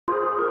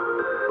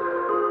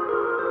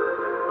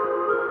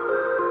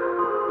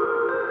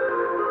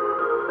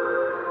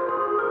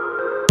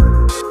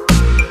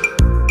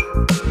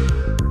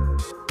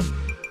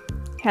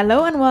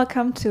Hello and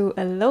welcome to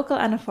A Local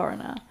and a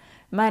Foreigner.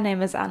 My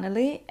name is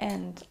Annelie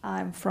and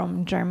I'm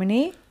from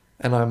Germany.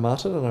 And I'm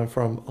Martin and I'm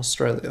from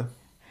Australia.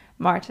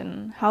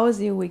 Martin, how has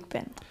your week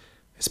been?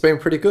 It's been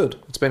pretty good.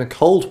 It's been a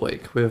cold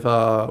week. We've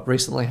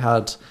recently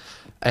had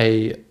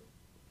a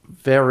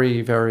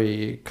very,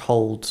 very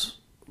cold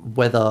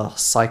weather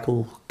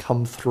cycle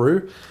come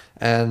through,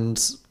 and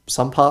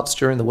some parts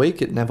during the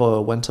week it never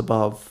went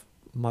above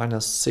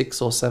 -6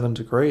 or 7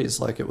 degrees.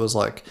 Like it was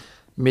like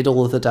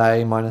middle of the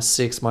day,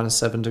 -6,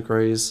 -7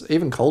 degrees,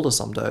 even colder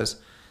some days.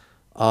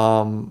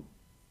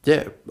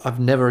 Yeah, I've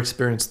never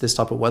experienced this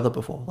type of weather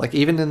before. Like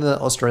even in the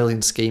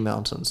Australian ski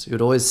mountains,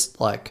 it'd always be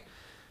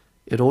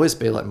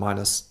like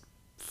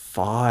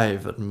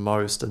 -5 at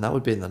most, and that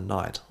would be in the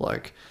night.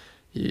 Like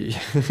you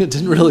it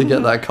didn't really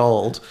get that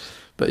cold.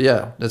 But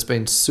yeah, it's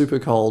been super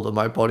cold and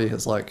my body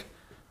is like,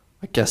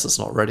 I guess it's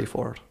not ready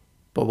for it.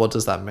 But what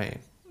does that mean?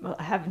 Well,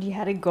 haven't you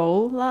had a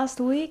goal last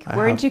week?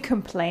 Weren't you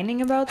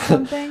complaining about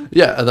something?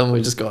 Yeah, and then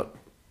we just got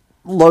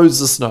loads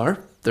of snow.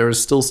 There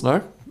is still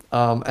snow.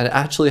 And it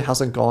actually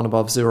hasn't gone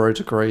above 0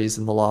 degrees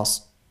in the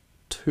last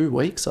 2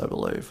 weeks, I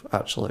believe,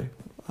 actually,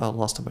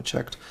 last time I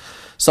checked.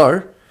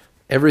 So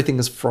everything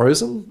is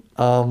frozen.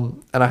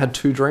 And I had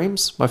 2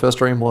 dreams. My first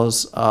dream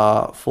was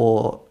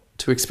to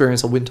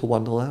experience a winter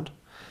wonderland.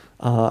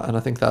 And I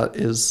think that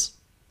is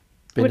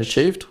been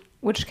achieved.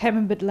 Which came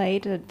a bit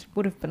late. It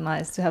would have been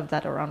nice to have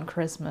that around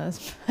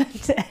Christmas.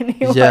 But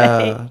anyway.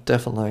 Yeah,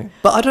 definitely.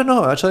 But I don't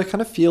know. Actually, I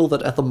kind of feel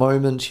that at the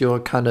moment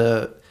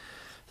the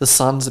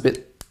sun's a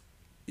bit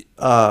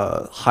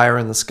higher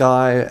in the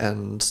sky,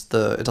 and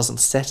it doesn't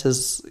set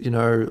as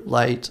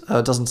late.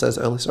 It doesn't set as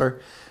early. Sorry.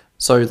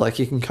 So like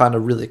you can kind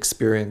of really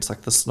experience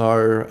like the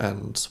snow,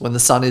 and when the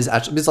sun is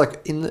actually, it's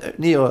like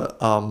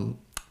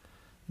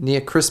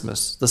near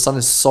Christmas, the sun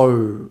is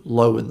so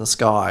low in the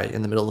sky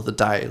in the middle of the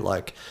day.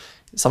 Like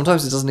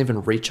sometimes it doesn't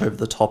even reach over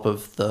the top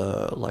of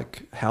the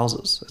like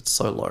houses. It's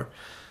so low.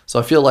 So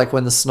I feel like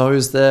when the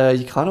snow's there,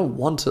 you kind of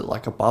want it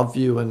like above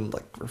you and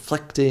like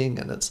reflecting,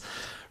 and it's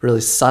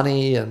really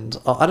sunny, and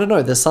I don't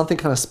know, there's something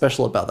kind of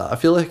special about that. I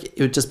feel like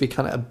it would just be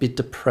kind of a bit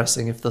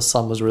depressing if the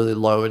sun was really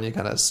low and you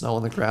kind of snow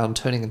on the ground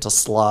turning into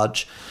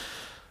sludge.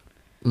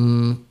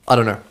 I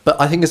don't know, but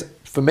I think it's,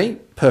 for me,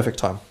 perfect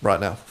time right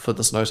now for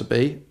the snow to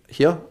be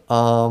here.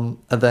 And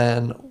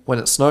then when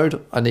it snowed,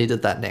 I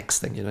needed that next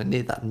thing, I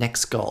need that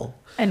next goal.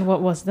 And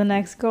what was the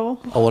next goal?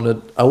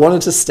 I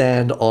wanted to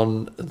stand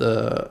on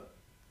the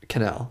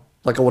canal.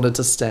 Like I wanted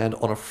to stand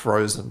on a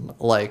frozen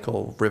lake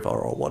or river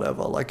or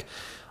whatever. Like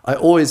I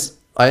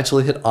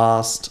actually had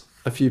asked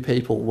a few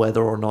people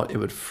whether or not it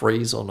would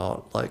freeze or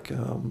not. Like,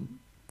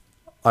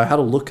 I had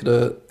a look at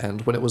it,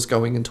 and when it was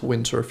going into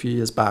winter a few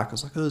years back, I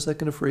was like, oh, is that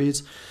going to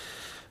freeze?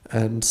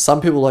 And some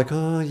people were like,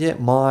 oh, yeah,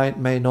 it might,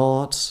 may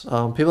not.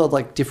 People had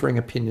like differing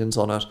opinions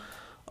on it.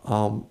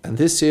 And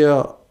this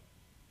year,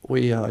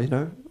 we,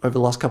 over the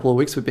last couple of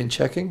weeks, we've been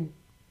checking.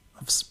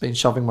 I've been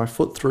shoving my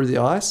foot through the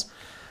ice.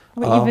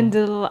 We even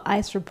did a little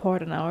ice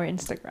report on our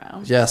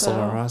Instagram. Yes, on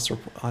our ice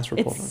report on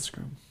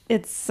Instagram.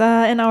 It's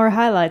in our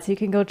highlights. You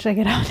can go check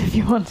it out if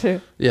you want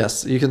to.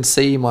 Yes, you can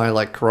see my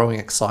like growing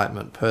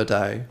excitement per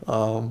day.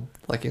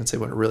 Like you can see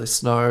when it really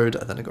snowed,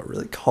 and then it got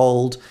really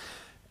cold.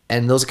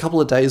 And there was a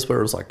couple of days where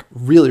it was like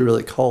really,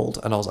 really cold,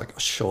 and I was like, oh,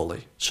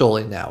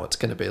 surely now it's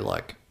going to be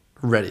like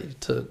ready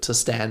to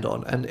stand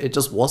on, and it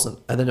just wasn't.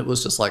 And then it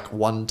was just like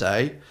one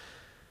day,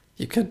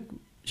 you could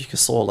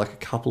saw like a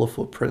couple of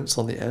footprints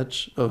on the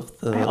edge of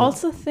the... I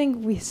also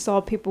think we saw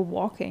people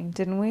walking,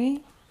 didn't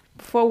we?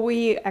 Before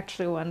we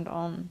actually went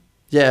on.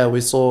 Yeah, we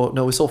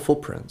saw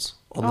footprints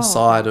on the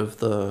side of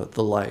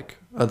the lake,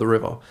 the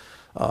river.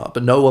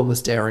 But no one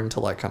was daring to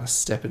like kind of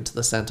step into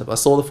the center. But I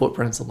saw the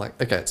footprints. I'm like,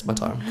 okay, it's my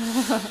time.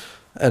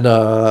 And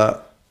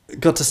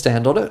got to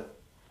stand on it.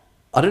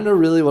 I don't know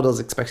really what I was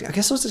expecting. I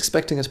guess I was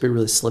expecting it to be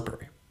really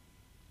slippery.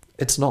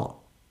 It's not.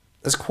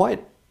 It's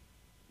quite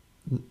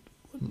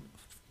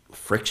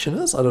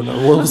frictionless. I don't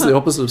know. What was the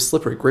opposite of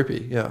slippery?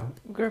 Grippy, yeah.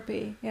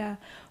 Grippy, yeah.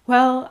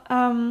 Well,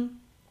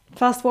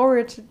 fast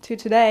forward to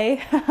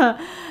today.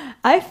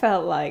 I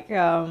felt like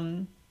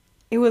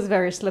it was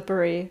very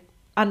slippery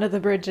under the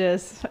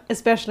bridges,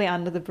 especially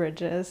under the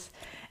bridges.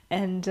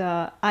 And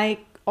I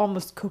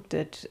almost cooked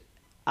it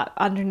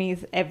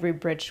underneath every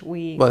bridge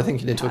we... Well, I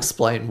think you need to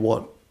explain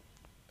what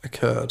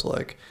occurred,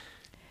 like...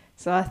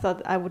 So I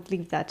thought I would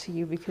leave that to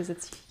you because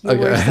you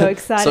were so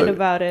excited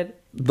about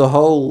it. The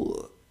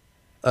whole...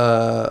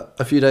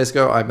 a few days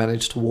ago, I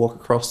managed to walk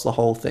across the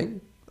whole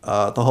thing.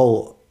 The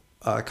whole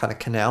kind of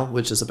canal,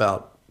 which is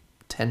about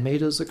 10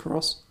 meters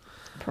across.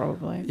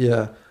 Probably.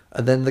 Yeah.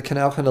 And then the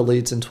canal kind of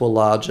leads into a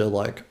larger,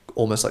 like,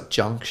 almost like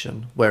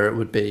junction, where it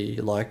would be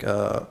like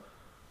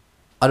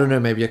I don't know,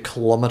 maybe a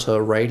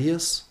kilometer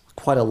radius.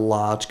 Quite a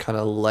large kind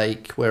of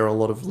lake where a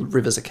lot of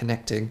rivers are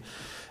connecting.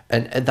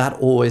 And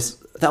that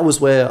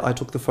was where I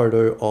took the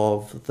photo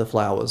of the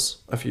flowers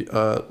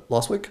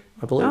last week,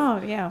 I believe.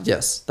 Oh, yeah.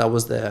 Yes, that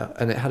was there.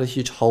 And it had a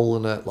huge hole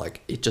in it.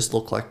 Like, it just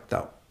looked like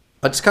that.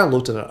 I just kind of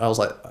looked at it and I was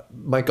like,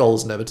 my goal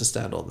is never to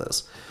stand on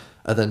this.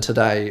 And then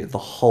today, the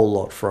whole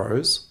lot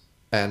froze.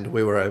 and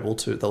we were able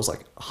to. There was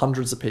like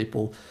hundreds of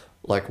people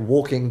like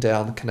walking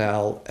down the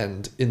canal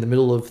and in the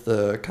middle of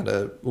the kind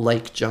of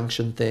lake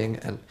junction thing,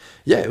 and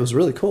yeah, it was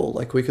really cool.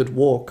 Like we could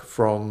walk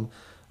from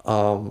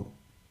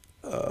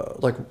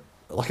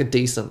like a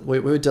decent we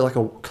did like a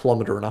 1.5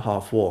 kilometer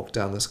walk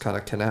down this kind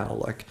of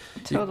canal, like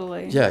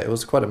Totally. yeah, it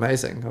was quite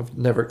amazing. I've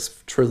never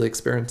truly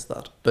experienced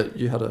that, but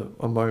you had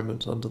a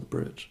moment under the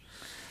bridge.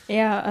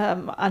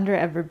 Yeah, under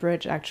every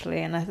bridge actually,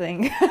 and I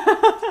think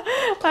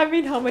I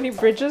mean, how many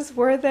bridges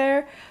were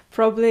there?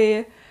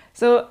 Probably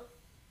so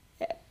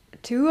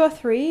 2 or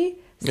 3.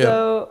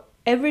 So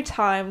every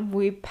time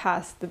we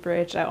passed the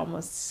bridge, I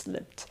almost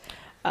slipped.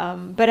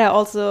 But I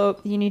also,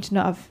 you need to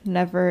know, I've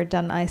never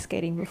done ice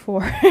skating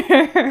before.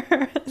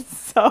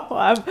 So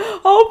I'm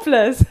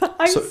hopeless.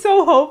 I'm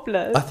so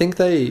hopeless. I think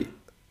the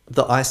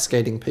ice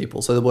skating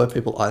people, so there were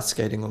people ice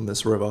skating on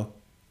this river,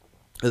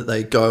 that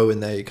they go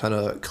and they kind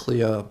of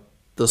clear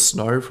the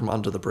snow from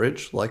under the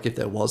bridge, like if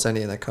there was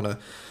any, and they kind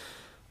of,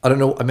 I don't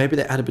know, maybe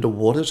they add a bit of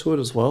water to it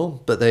as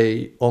well, but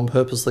they on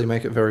purposely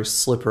make it very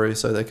slippery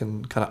so they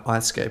can kind of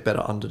ice skate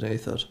better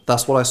underneath it.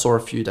 That's what I saw a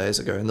few days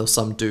ago, and there was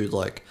some dude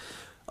like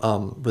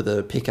with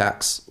a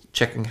pickaxe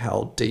checking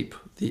how deep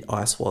the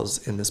ice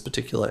was in this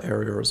particular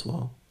area as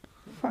well.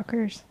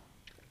 Fuckers.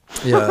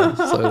 Yeah,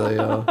 so they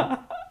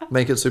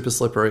make it super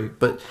slippery,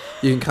 but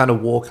you can kind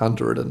of walk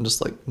under it and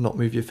just like not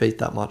move your feet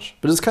that much.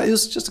 But it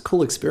was just a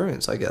cool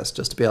experience, I guess,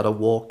 just to be able to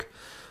walk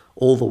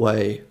all the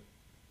way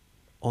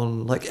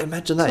on, like,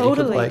 imagine that.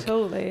 Totally, you could, like,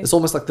 totally. it's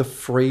almost like the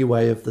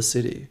freeway of the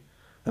city.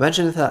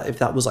 Imagine if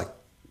that was like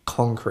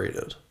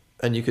concreted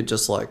and you could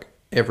just like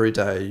every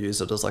day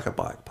use it as like a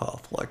bike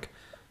path. Like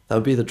that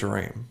would be the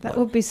dream. That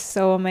would be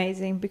so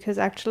amazing, because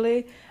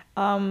actually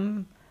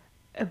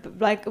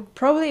like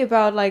probably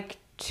about like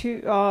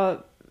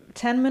 10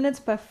 minutes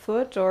by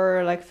foot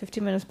or like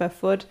 15 minutes by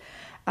foot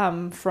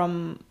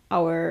from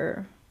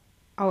our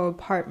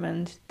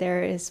apartment,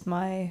 there is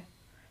my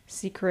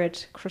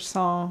secret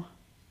croissant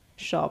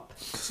shop,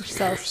 which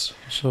sells.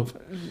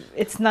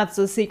 It's not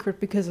so secret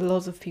because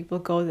lots of people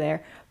go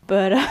there,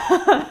 but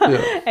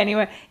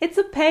anyway, it's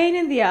a pain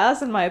in the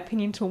ass in my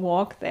opinion to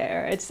walk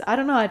there. I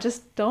don't know, I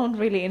just don't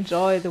really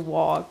enjoy the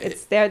walk.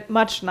 They're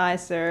much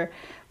nicer,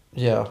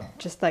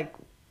 just like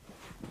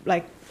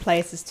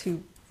places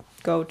to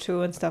go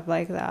to and stuff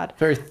like that.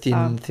 Very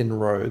thin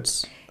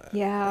roads.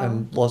 Yeah.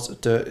 And lots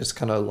of dirt. It's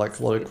kind of like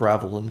a lot of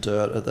gravel and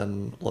dirt, and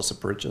then lots of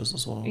bridges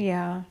as well.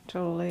 Yeah,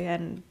 totally.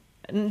 And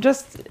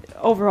just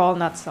overall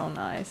not so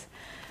nice.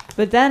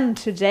 But then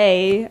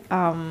today,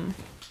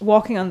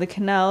 walking on the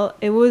canal,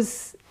 it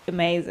was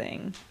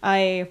amazing.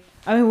 I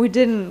mean,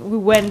 we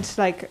went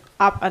like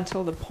up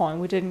until the point.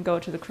 We didn't go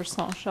to the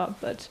croissant shop,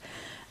 but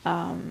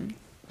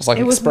it's like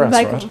express,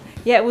 right?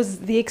 Yeah, it was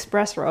the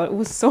express road. It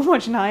was so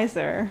much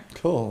nicer.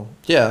 Cool.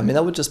 Yeah, I mean,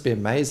 that would just be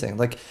amazing.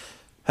 Like,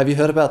 have you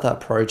heard about that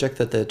project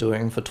that they're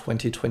doing for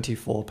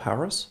 2024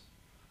 Paris?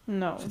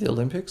 No. For the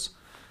Olympics?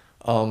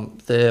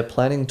 They're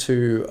planning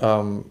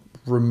to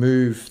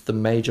remove the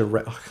major...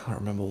 I can't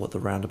remember what the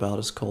roundabout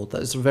is called.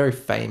 It's a very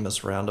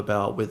famous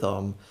roundabout with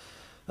a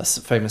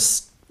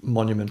famous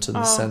monument in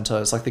the centre.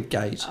 It's like the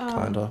gate,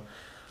 kind of.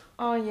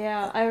 Oh,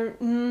 yeah.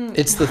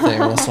 It's the thing.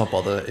 Let's not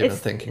bother even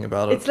thinking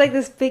about it. It's like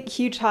this big,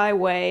 huge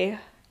highway.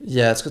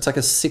 Yeah, it's like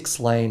a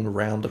 6-lane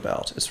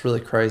roundabout. It's really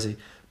crazy.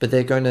 But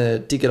they're going to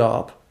dig it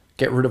up,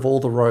 get rid of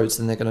all the roads,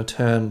 and they're going to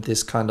turn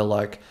this kind of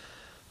like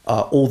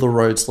all the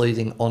roads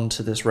leading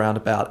onto this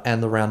roundabout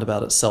and the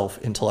roundabout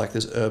itself into like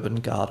this urban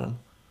garden.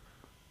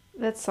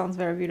 That sounds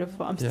very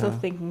beautiful. I'm still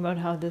thinking about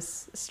how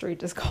this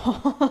street is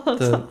called.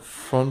 The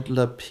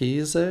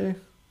Front-Lapise?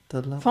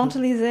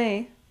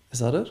 Champs-Élysées. Is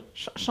that it?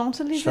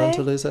 Champs-Élysées?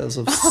 Champs-Élysées. There's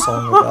a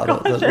song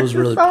about it that was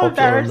really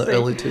popular in the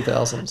early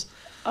 2000s.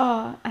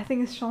 Oh, I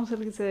think it's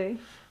Champs-Élysées.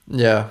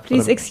 Yeah.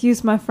 Please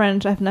excuse my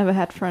French. I've never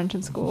had French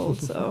in school,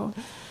 so...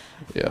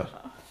 Yeah.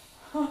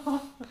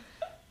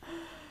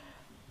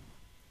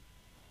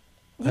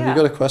 Have you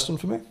got a question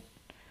for me?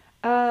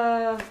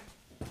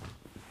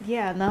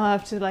 Yeah, now I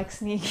have to like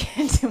sneak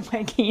into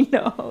my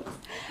keynotes.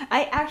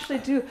 I actually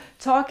do,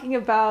 talking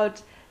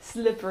about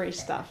slippery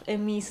stuff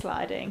and me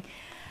sliding.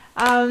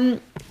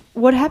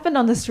 What happened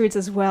on the streets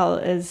as well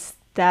is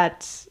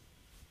that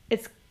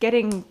it's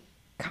getting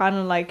kind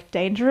of like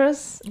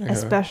dangerous,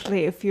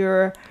 especially if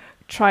you're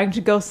trying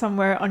to go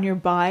somewhere on your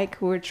bike.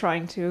 We were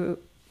trying to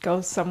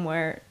go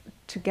somewhere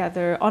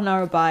together on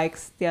our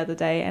bikes the other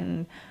day,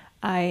 and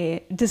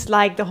I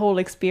disliked the whole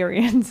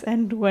experience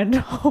and went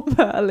home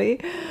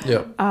early.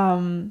 Yeah.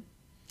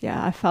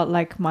 Yeah, I felt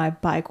like my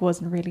bike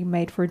wasn't really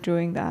made for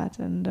doing that.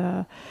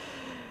 And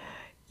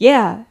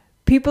yeah,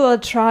 people are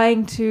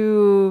trying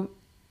to,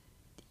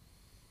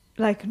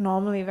 like,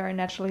 normally very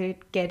naturally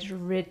get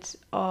rid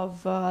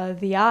of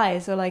the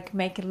ice, or like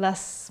make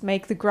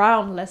the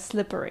ground less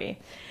slippery.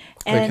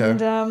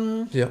 And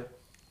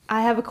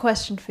I have a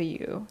question for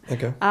you.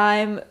 Okay.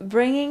 I'm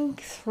bringing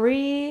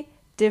 3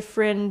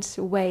 different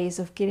ways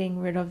of getting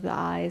rid of the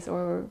ice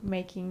or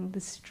making the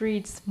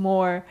streets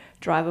more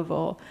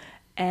drivable.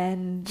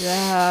 And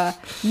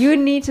you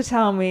need to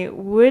tell me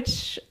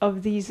which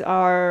of these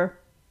are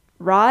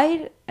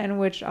right and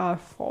which are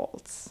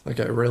false.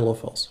 Okay, real or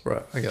false?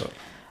 Right, I get it.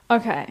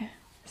 Okay,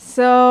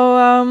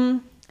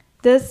 so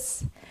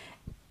this,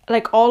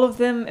 like all of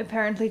them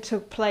apparently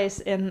took place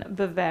in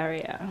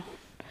Bavaria.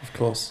 Of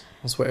course,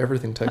 that's where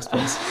everything takes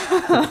place.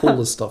 The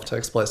coolest stuff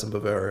takes place in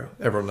Bavaria.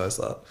 Everyone knows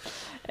that.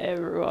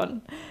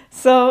 Everyone.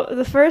 So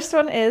the first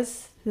one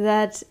is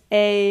that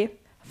a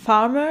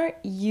farmer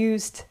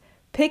used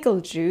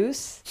pickle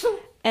juice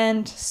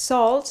and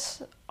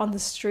salt on the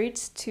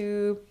streets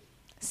to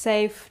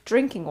save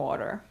drinking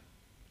water.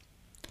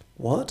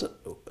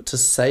 What? To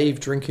save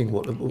drinking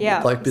water?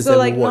 Yeah. Like, because so, they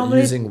like, were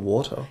normally, using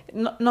water?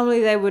 Normally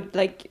they would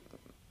like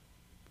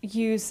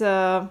use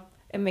a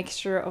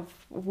mixture of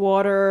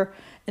water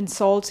and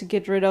salt to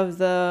get rid of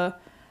the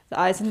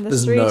ice in the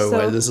There's street. no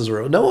way this is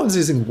real. No one's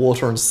using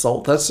water and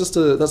salt. That's just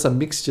a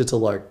mixture to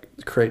like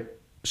create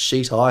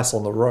sheet ice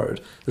on the road.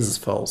 This is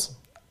false.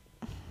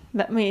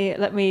 Let me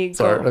go.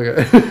 Sorry,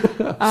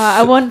 okay.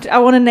 I want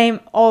to name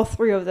all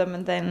three of them,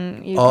 and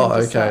then you can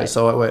decide. Okay.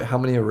 So wait, how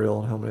many are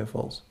real and how many are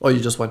false? Oh, you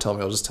just won't tell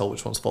me. I'll just tell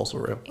which one's false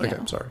or real. Okay,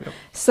 Yeah. sorry. Yep.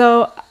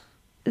 So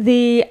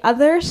the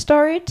other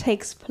story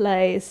takes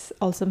place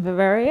also in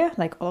Bavaria,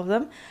 like all of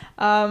them,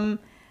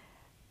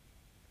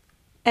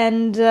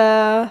 and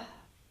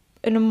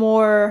in a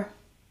more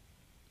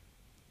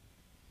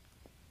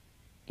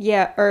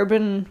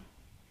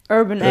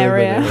urban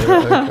area.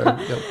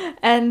 Okay, yep.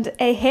 And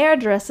a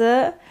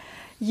hairdresser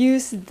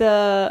used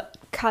the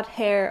cut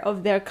hair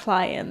of their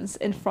clients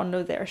in front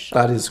of their shop.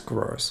 That is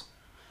gross.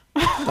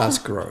 That's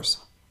gross.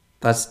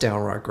 That's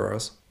downright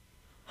gross.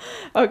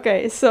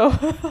 Okay, so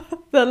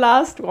the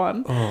last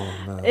one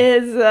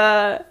is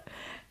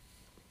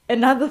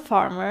another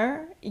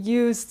farmer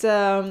used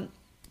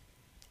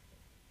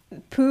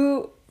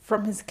poo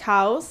from his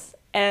cows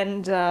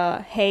and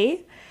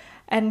hay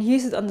and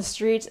used it on the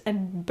street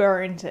and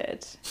burned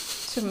it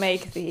to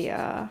make the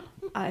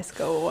ice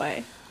go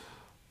away.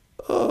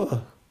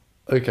 Oh.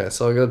 Okay,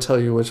 so I'm going to tell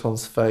you which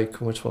one's fake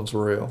and which one's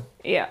real.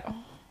 Yeah.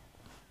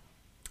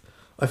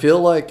 I feel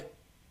like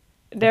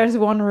there's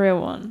one real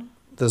one.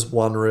 There's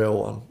one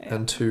real one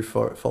and two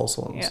false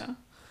ones. Yeah.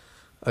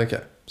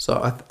 Okay,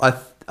 so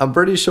I'm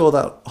pretty sure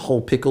that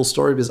whole pickle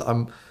story, because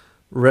I'm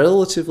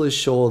relatively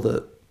sure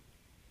that...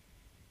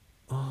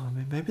 Oh, I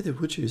mean, maybe they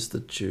would use the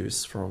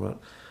juice from it.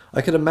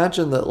 I could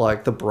imagine that,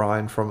 like, the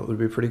brine from it would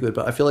be pretty good,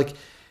 but I feel like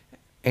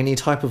any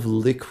type of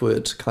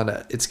liquid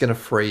it's going to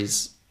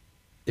freeze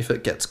if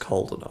it gets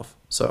cold enough.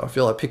 So I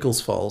feel like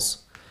pickle's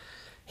false.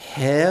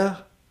 Hair?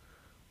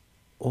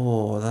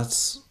 Oh,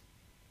 that's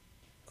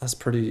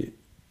pretty...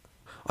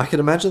 I can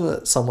imagine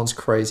that someone's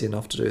crazy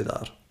enough to do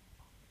that.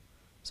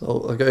 So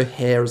I'll go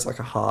hair is like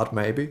a hard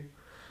maybe.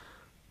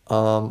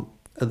 And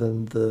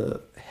then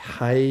the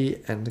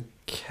hay and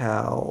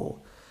cow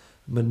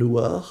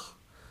manure.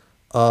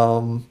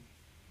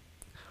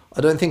 I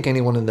don't think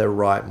anyone in their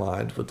right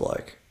mind would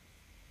like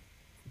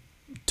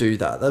do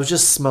that. That would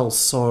just smell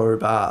so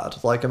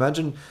bad. Like,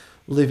 imagine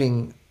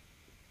living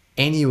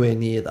anywhere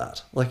near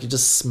that. Like, you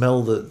just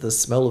smell the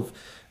smell of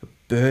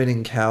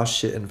burning cow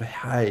shit and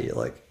hay.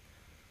 Like,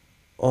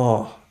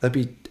 oh, that'd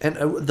be... And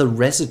the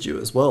residue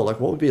as well. Like,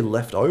 what would be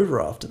left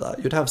over after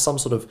that? You'd have some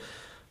sort of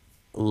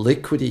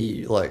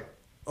liquidy, like...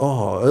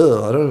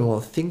 Oh, I don't even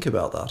want to think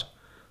about that.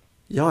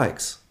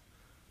 Yikes.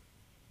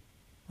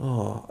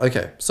 Oh,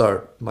 okay.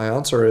 So, my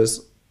answer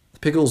is... The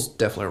pickle's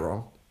definitely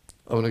wrong.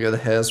 I'm going to go the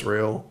hair's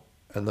real,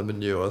 and the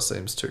manure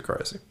seems too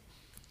crazy.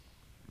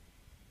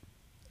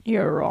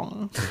 You're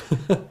wrong.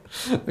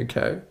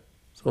 Okay.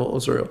 So, what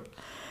was real?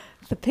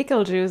 The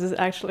pickle juice is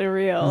actually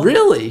real.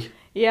 Really?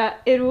 Yeah,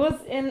 it was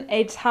in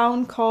a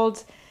town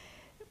called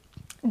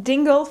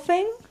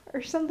Dingolfing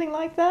or something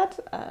like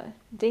that.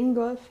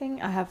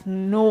 Dingolfing. I have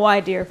no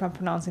idea if I'm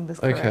pronouncing this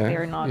correctly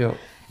or not. Yep.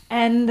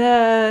 And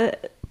the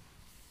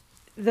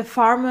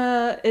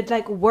farmer, it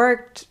like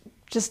worked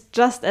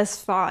just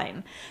as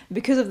fine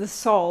because of the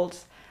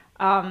salt.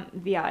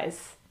 The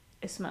ice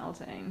is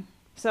melting.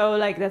 So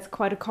like that's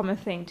quite a common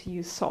thing to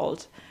use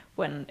salt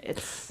when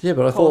it's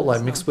but I thought like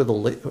so. mixed with a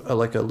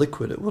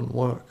liquid it wouldn't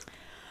work.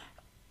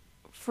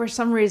 For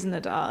some reason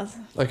it does.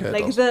 Okay.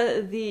 Like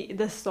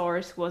the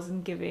source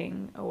wasn't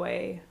giving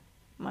away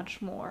much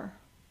more.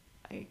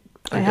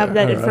 I have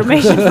that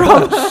information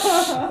from.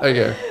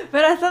 Okay.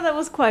 But I thought that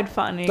was quite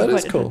funny. That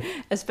is cool.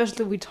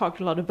 Especially we talked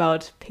a lot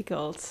about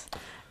pickles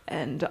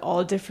and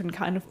all different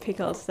kind of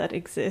pickles that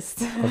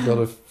exist. I've got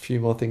a few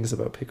more things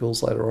about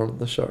pickles later on in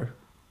the show.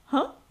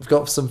 Huh? I've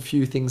got some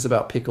few things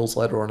about pickles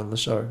later on in the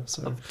show.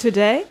 So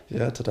Today?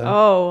 Yeah, today.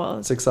 Oh, well,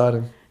 it's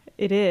exciting.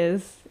 It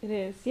is. It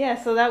is.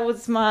 Yeah, so that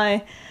was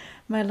my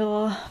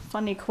little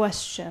funny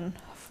question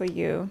for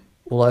you.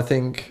 Well, I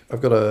think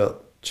I've got a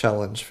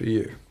challenge for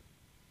you.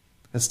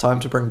 It's time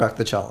to bring back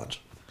the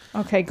challenge.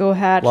 Okay, go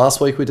ahead. Last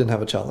week we didn't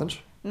have a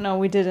challenge. No,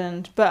 we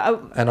didn't. But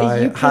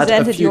I you had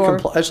a few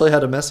your... actually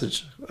had a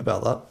message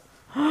about that.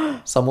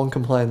 Someone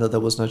complained that there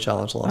was no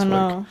challenge last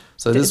no. week.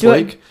 So this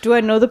week... Do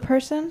I know the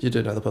person? You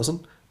do know the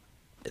person.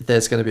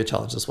 There's going to be a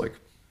challenge this week.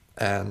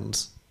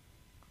 and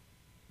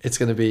it's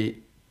going to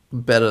be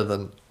better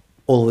than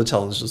all the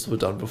challenges we've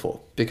done before,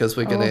 because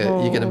you're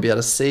gonna be able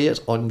to see it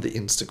on the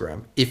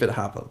Instagram if it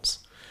happens.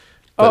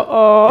 But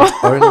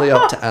it's only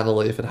up to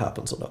Annalie if it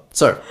happens or not.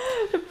 So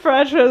the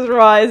pressure's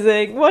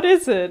rising. What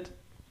is it?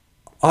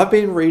 I've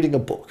been reading a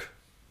book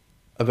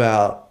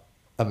about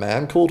a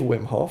man called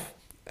Wim Hof,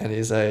 and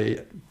he's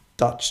a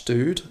Dutch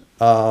dude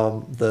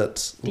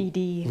that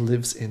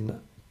lives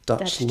in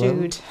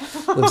Dutchland,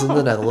 lives in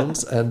the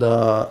Netherlands, and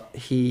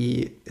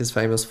he is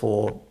famous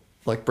for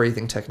like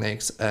breathing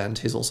techniques, and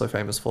he's also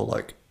famous for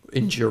like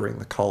enduring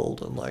the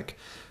cold and like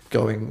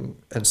going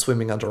and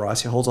swimming under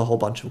ice. He holds a whole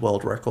bunch of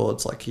world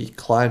records. Like he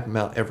climbed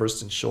Mount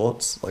Everest in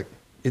shorts. Like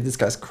this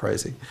guy's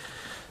crazy.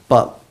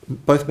 But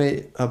both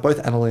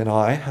Annalie and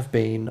I have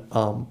been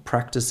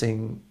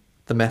practicing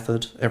the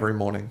method every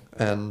morning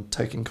and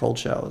taking cold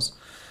showers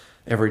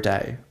every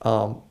day.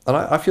 And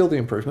I feel the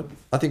improvement.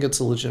 I think it's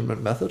a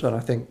legitimate method, and I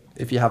think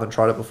if you haven't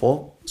tried it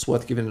before, it's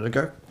worth giving it a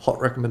go.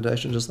 Hot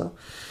recommendation just there.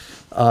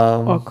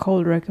 Or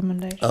cold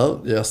recommendation.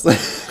 Oh, yes.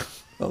 That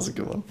was a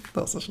good one.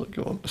 That was actually a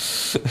good one.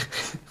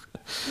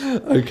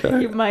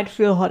 Okay. You might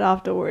feel hot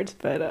afterwards,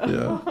 but...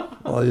 Yeah.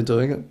 While you're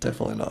doing it,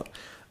 definitely not.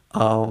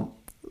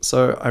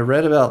 So I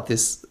read about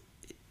this.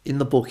 In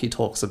the book, he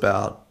talks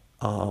about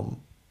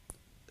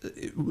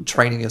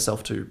training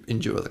yourself to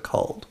endure the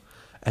cold.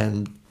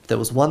 And there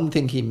was one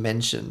thing he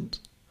mentioned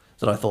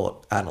that I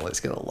thought,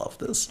 Annalie's going to love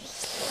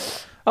this.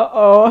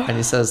 And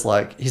he says,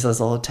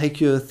 I'll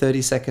take you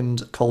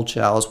 30-second cold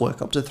showers,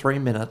 work up to 3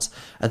 minutes.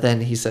 And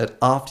then he said,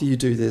 after you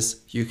do this,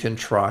 you can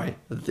try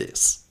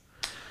this.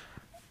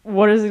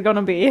 What is it going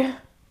to be?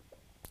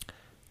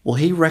 Well,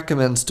 he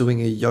recommends doing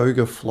a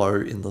yoga flow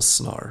in the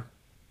snow.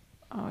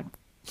 Oh,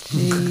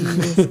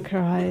 Jesus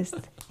Christ.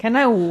 Can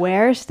I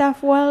wear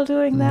stuff while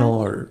doing that?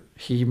 No.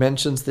 He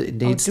mentions that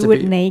it needs to do be...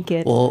 it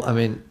naked. Well, I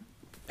mean,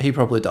 he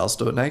probably does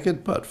do it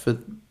naked, but for...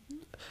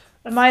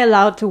 Am I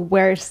allowed to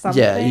wear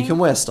something? Yeah, you can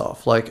wear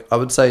stuff. Like, I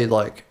would say,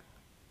 like,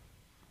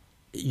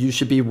 you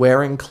should be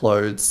wearing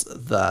clothes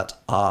that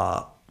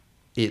are,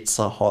 it's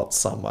a hot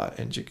summer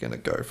and you're going to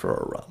go for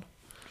a run.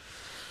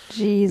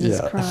 Jesus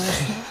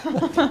Christ.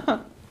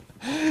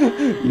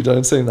 You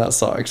don't seem that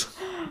psyched.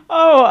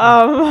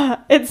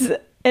 It's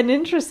an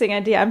interesting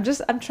idea. I'm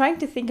trying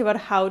to think about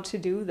how to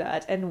do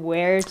that and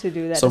where to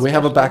do that. So we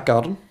have a back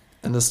garden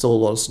and there's still a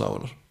lot of snow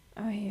in it.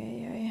 Oh, yeah.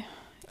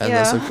 And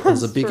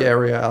there's a big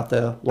area out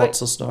there,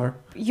 lots of snow.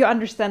 You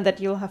understand that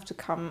you'll have to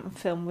come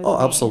film with me.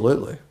 Oh,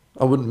 absolutely.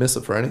 I wouldn't miss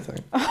it for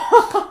anything.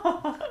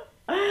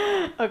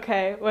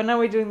 Okay, when are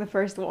we doing the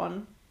first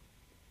one?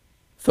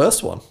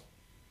 First one?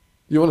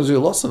 You want to do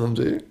lots of them,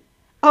 do you?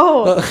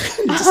 Oh!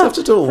 You just have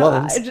to do it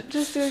once.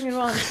 Just doing it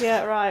once,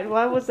 yeah, right.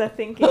 Why was I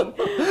thinking?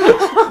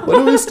 When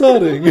are we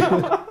starting?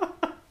 Well,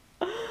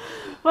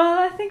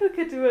 I think we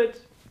could do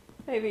it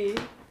maybe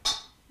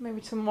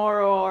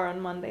tomorrow or on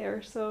Monday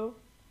or so.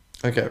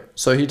 Okay,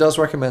 so he does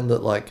recommend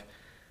that, like...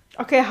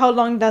 Okay, how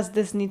long does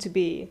this need to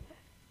be?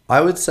 I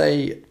would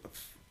say,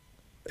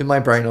 in my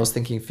brain, I was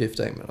thinking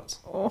 15 minutes.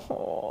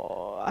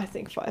 Oh, I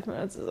think 5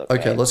 minutes is okay.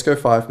 Okay, let's go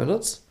 5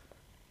 minutes,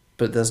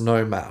 but there's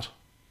no mat.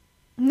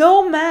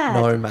 No mat?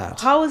 No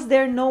mat. How is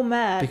there no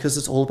mat? Because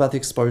it's all about the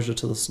exposure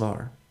to the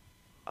snow.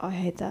 I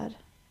hate that.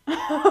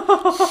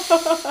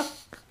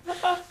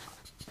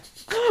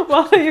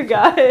 Well, you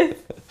guys,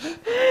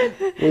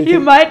 you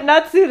might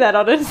not see that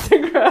on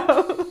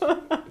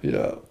Instagram.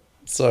 Yeah.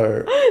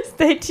 So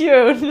stay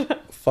tuned.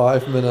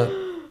 5 minute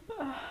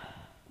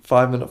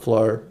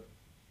flow.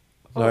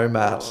 No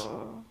mat.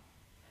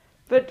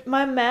 But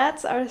my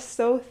mats are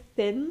so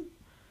thin.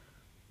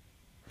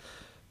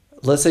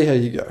 Let's see how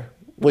you go.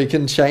 We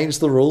can change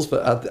the rules,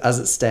 but as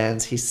it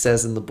stands, he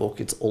says in the book,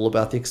 it's all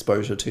about the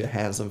exposure to your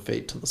hands and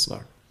feet to the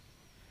snow.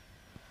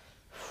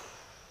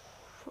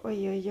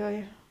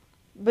 Oy.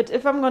 But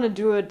if I'm gonna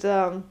do it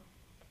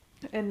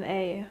in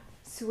a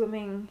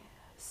swimming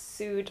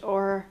suit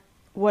or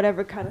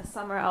whatever kind of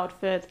summer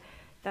outfit,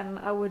 then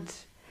I would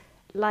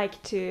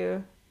like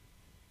to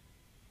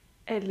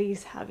at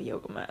least have a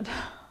yoga mat.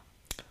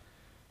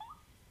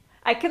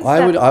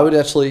 I would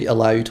actually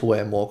allow you to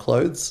wear more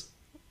clothes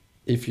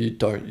if you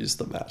don't use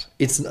the mat.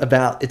 It's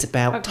about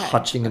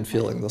touching and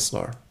feeling the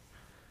snow.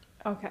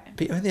 Okay.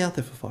 But you're only out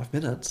there for 5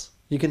 minutes.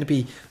 You're going to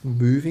be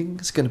moving.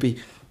 It's going to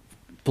be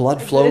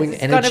blood flowing,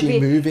 energy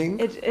moving.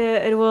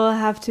 It will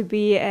have to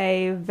be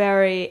a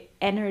very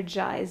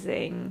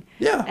energizing.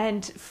 Yeah.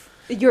 And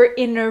your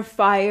inner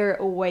fire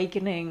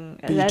awakening.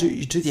 But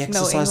you do the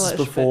exercises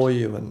before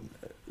you, and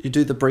you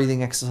do the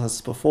breathing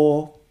exercises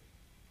before.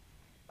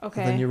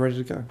 Okay. And then you're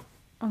ready to go.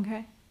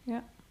 Okay.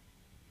 Yeah.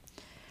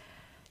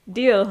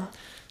 Deal.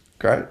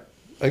 Great.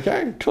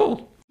 Okay,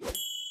 cool.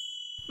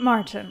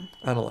 Martin.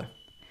 Annalie.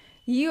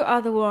 You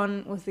are the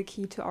one with the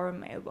key to our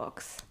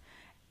mailbox.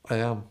 I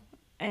am.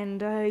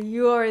 And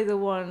you are the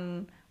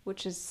one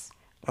which is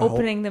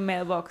opening the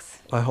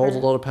mailbox. I hold a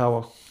lot of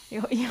power.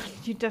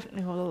 You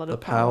definitely hold a lot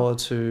of power. The power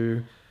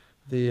to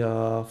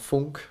the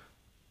funk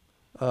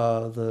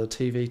The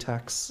TV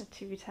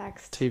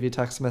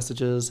tax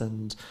messages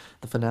and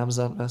the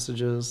Finanzamt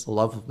messages, the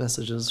love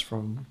messages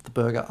from the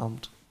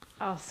Bürgeramt.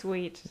 Oh,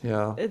 sweet.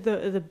 Yeah.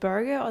 The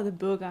burger or the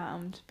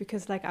Bürgeramt?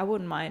 Because like I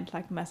wouldn't mind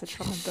like a message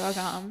from the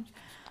Bürgeramt.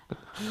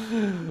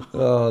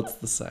 Oh, it's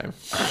the same.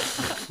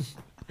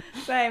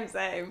 Same.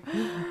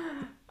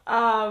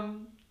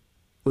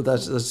 Would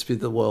that just be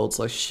the world's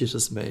like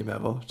shittest meme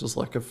ever? Just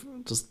like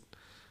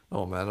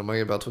oh man, am I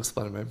about to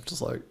explain a meme?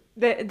 Just like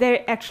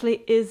there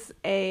actually is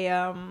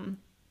a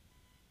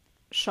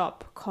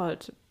shop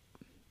called,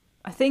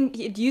 I think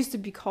it used to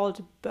be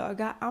called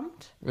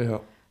Bürgeramt. Yeah.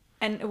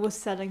 And it was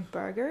selling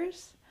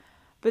burgers,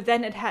 but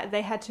then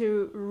they had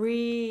to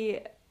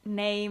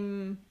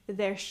rename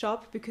their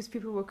shop because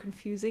people were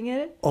confusing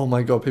it. Oh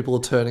my god, people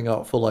are turning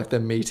up for like their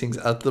meetings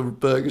at the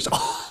burger shop.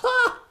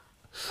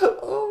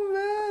 Oh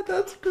man,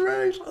 that's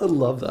great. I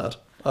love that.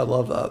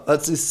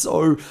 That's just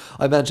so.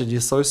 I imagine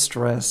you're so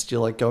stressed.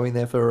 You're like going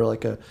there for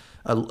like a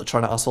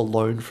trying to ask a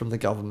loan from the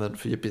government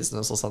for your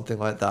business or something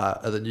like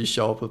that, and then you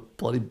show up at a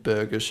bloody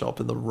burger shop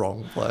in the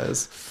wrong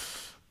place.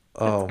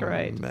 That's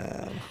great.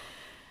 Man.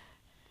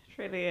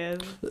 Really is.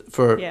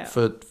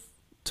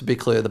 To be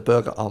clear, the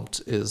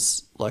Bürgeramt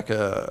is like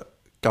a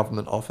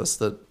government office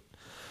that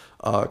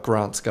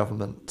grants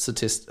government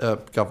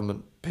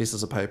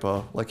pieces of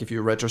paper. Like if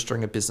you're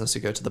registering a business,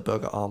 you go to the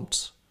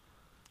Bürgeramt.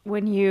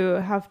 When you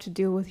have to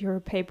deal with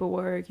your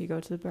paperwork, you go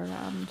to the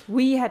Bürgeramt.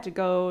 We had to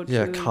go to...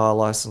 Yeah, car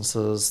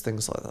licenses,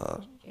 things like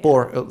that.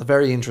 Yeah.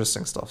 Very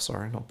interesting stuff.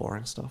 Sorry, not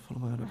boring stuff.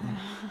 What am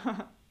I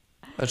about?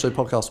 Actually,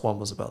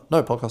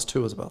 podcast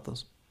 2 was about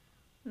this.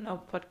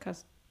 No,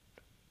 podcast...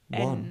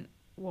 One?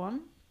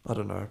 I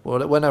don't know.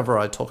 Whenever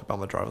I talk about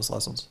my driver's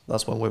license,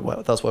 that's when we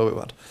went. That's where we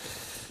went.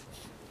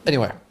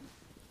 Anyway,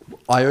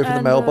 I open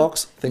the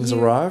mailbox. Things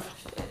arrive.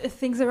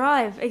 Things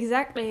arrive,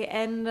 exactly.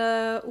 And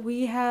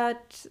we had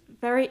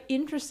very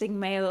interesting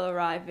mail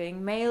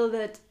arriving. Mail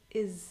that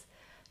is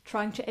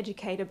trying to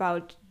educate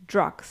about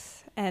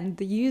drugs and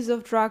the use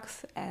of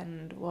drugs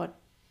and what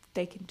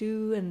they can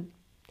do and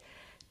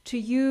to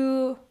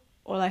you,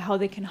 or like how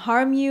they can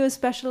harm you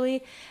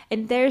especially.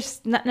 And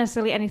there's not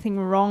necessarily anything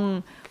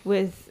wrong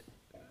with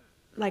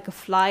like a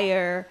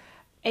flyer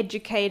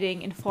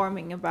educating,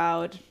 informing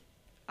about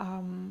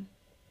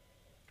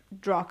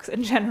drugs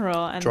in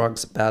general and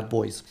drugs, bad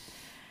boys.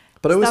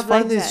 But I always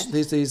find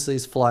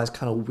these flyers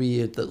kind of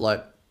weird that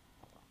like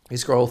you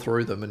scroll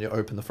through them and you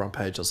open the front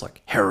page, it's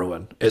like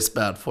heroin, it's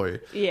bad for you.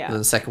 Yeah. And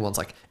then the second one's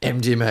like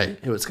MDMA,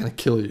 it's going to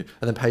kill you.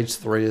 And then page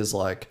 3 is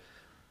like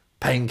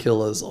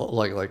painkillers or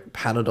like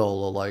Panadol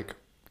or like,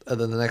 and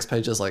then the next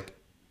page is like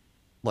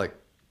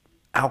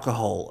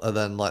alcohol, and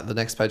then like the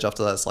next page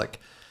after that's like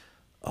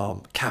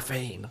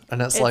caffeine,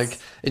 and it's like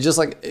it just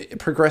like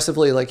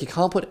progressively like you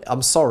can't put,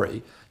 I'm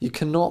sorry, you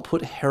cannot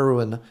put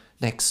heroin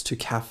next to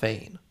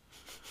caffeine.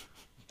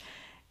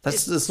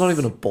 It's not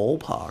even a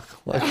ballpark.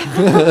 Like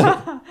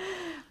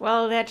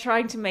well, they're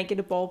trying to make it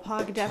a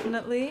ballpark,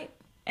 definitely,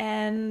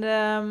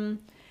 and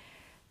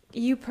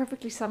you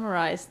perfectly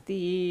summarized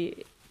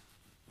the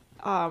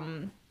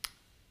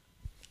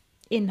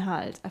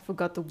Inhalt. I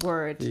forgot the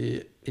word.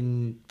 The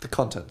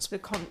contents. The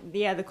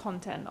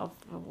content of,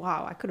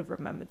 wow, I could have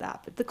remembered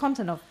that, but the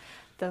content of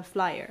the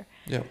flyer.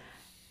 Yeah.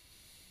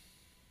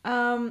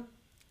 As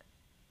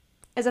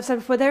I've said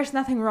before, there's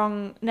nothing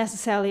wrong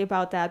necessarily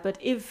about that, but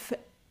if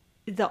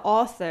the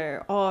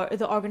author or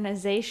the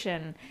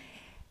organization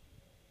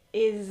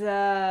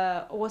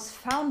was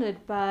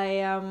founded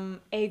by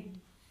a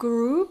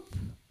group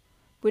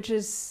which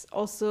is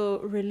also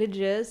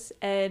religious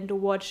and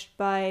watched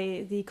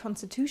by the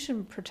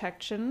Constitution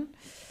protection,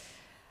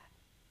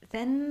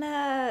 then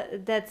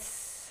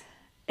that's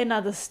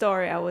another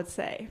story, I would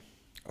say.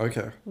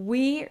 Okay.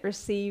 We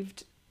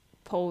received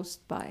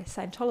post by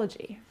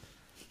Scientology.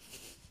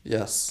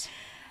 Yes.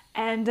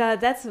 And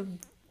that's a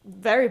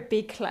very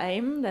big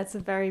claim. That's a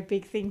very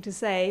big thing to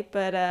say,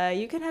 but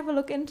you can have a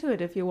look into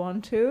it if you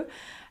want to.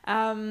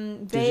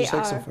 Did you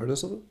take some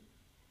photos of it?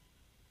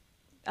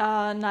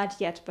 Not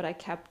yet, but I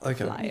kept the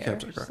flyer. You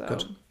kept it, great. So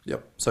Good.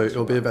 Yep. So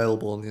it'll be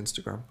available on the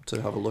Instagram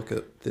to have a look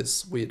at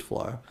this weird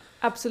flyer.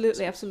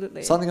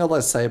 Absolutely. Something I'd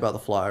like to say about the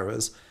flyer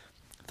is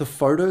the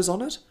photos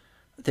on it,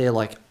 they're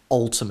like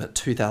ultimate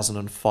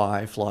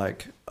 2005,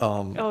 like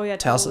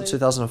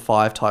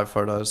 2005 type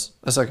photos.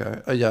 It's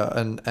okay.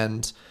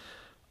 And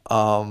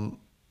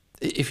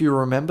if you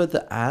remember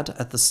the ad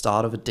at the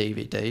start of a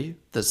DVD,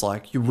 that's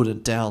like you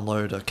wouldn't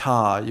download a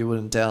car, you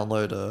wouldn't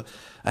download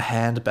a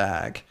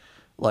handbag,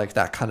 like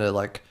that kind of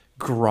like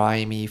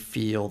grimy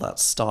feel, that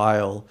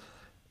style.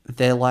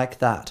 They're like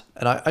that.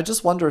 And I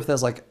just wonder if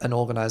there's like an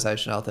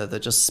organization out there that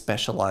just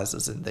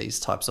specializes in these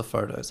types of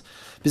photos,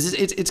 because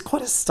it's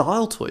quite a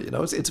style to it, you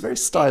know. It's very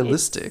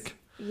stylistic.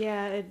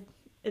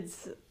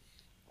 It's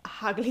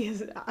ugly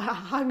as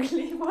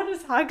ugly. What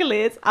is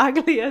ugly? It's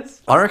ugly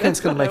as. I reckon it's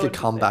gonna make a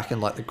comeback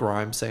in like the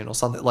grime scene or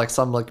something. Like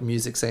some like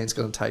music scene's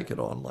gonna take it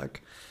on.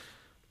 Like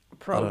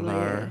probably. I don't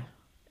know.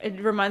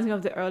 It reminds me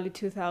of the early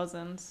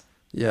 2000s.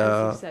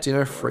 Yeah. Do you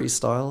know before.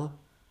 Freestyler?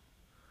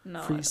 No.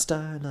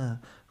 Freestyler.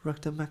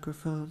 rock the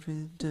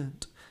microphone,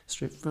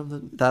 straight from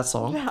the that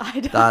song. I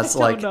don't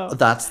know.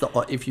 That's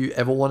the if you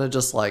ever want to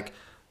just like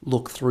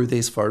look through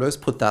these photos,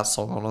 put that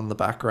song on the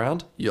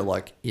background. You're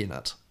like in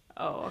it.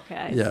 Oh, okay.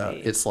 I Yeah, see.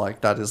 it's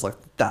like that is like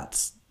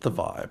that's the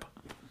vibe.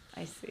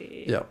 I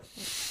see. Yeah.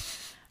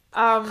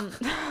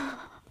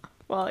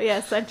 Well,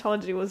 yeah,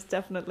 Scientology was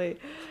definitely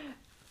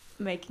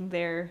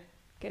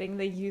getting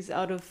the use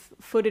out of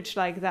footage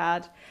like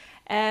that.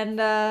 And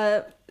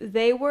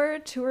they were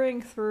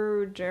touring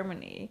through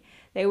Germany.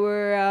 They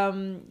were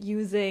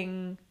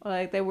using,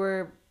 like,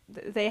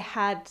 they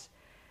had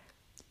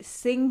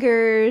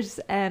singers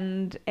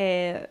and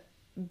a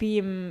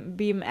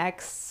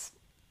BMX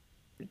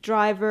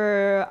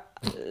driver,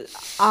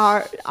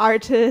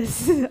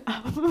 artist.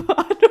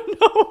 I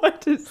don't know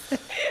what to say.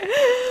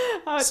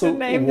 How to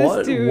name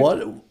this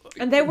dude.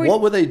 And they were.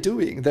 What were they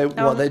doing?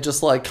 They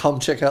just like come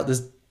check out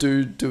this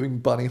dude doing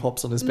bunny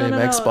hops on his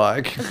BMX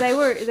bike. They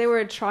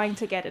were trying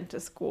to get into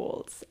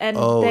schools, and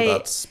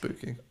that's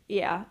spooky.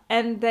 Yeah,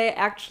 and they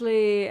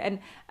actually, and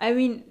I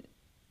mean,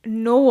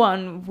 no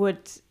one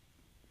would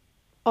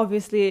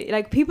obviously,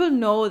 like, people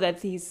know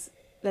that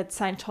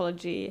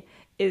Scientology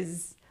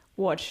is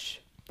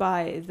watched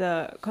by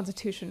the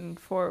Constitution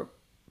for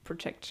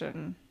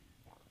Protection,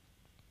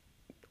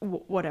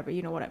 whatever,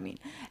 you know what I mean.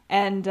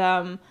 And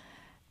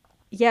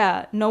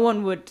yeah, no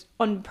one would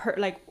on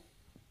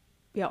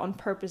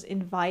purpose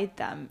invite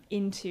them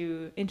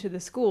into the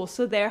school.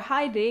 So they're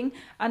hiding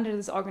under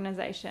this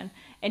organization,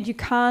 and you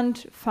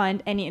can't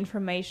find any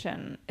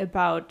information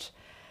about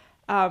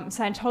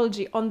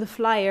Scientology on the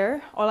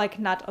flyer, or like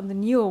not on the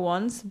newer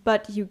ones,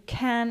 but you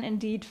can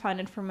indeed find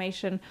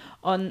information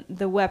on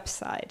the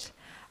website.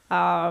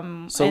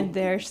 And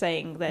they're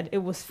saying that it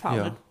was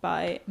founded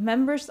by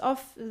members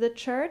of the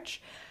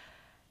church,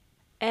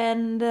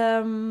 and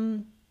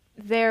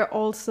they're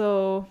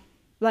also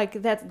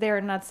like that. They're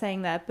not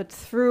saying that, but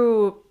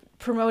through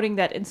promoting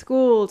that in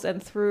schools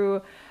and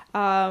through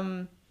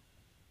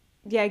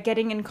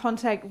getting in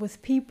contact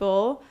with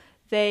people,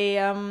 they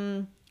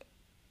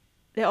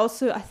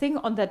also, I think,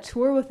 on that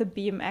tour with the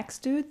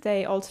BMX dude,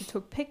 they also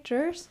took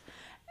pictures,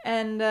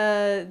 and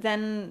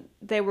then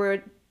they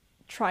were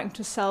trying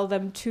to sell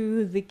them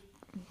to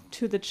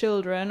the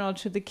children or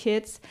to the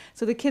kids,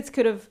 so the kids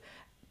could have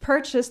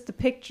purchased the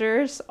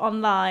pictures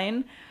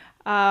online.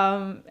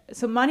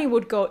 So money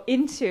would go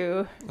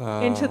into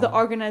the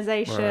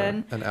organization,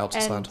 right. And out to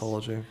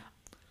Scientology.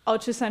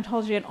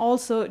 And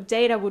also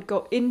data would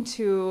go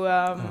into.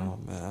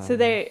 So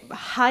they're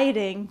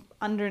hiding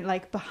under,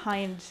 like,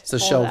 behind. It's a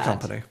shell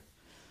company.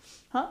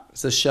 Huh?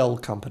 It's a shell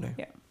company.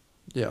 Yeah.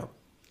 Yeah.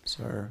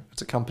 So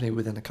it's a company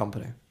within a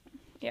company.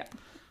 Yeah.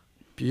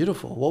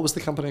 Beautiful. What was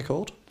the company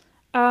called?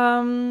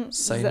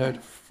 Say no.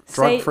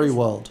 Drug-free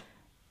world.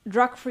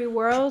 Drug-free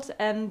world,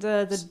 and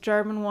the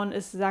German one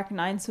is Sag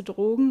Nein zu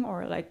Drogen,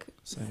 or like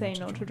say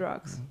no to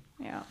drugs.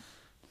 Yeah.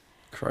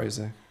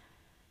 Crazy.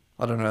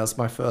 I don't know. That's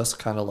my first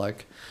kind of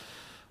like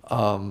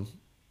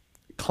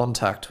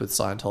contact with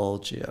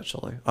Scientology.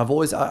 Actually, I've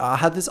always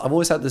had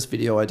this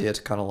video idea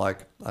to kind of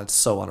like, it's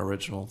so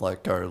unoriginal,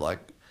 like go like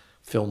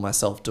film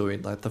myself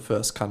doing like the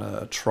first kind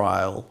of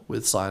trial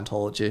with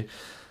Scientology.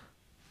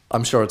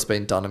 I'm sure it's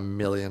been done a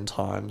million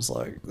times.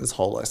 Like this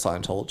whole like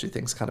Scientology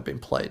thing's kind of been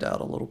played out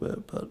a little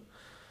bit, but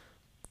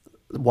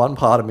one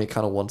part of me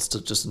kind of wants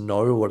to just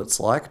know what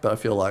it's like. But I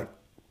feel like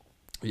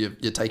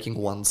you're taking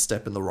one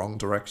step in the wrong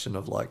direction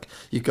of like,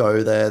 you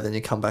go there, then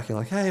you come back and you're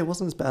like, hey, it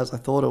wasn't as bad as I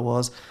thought it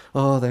was.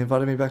 Oh, they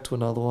invited me back to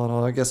another one.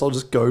 Oh, I guess I'll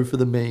just go for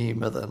the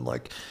meme.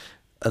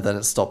 And then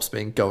it stops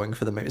being going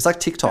for the meme. It's like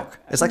TikTok.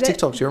 It's like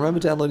TikTok. Do you remember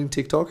downloading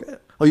TikTok?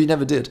 Oh, you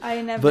never did.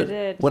 I never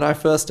did. When I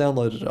first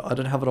downloaded it, I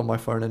don't have it on my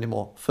phone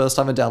anymore. First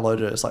time I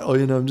downloaded it, it's like, oh,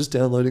 I'm just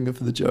downloading it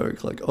for the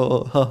joke. Like,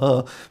 oh,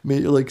 haha, me,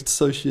 like, it's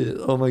so shit.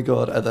 Oh my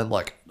God. And then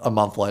like a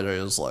month later,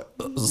 it was like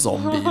a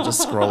zombie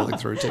just scrolling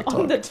through TikTok.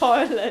 On the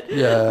toilet.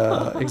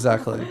 Yeah,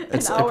 exactly.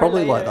 It's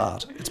probably like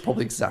that. It's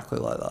probably exactly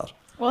like that.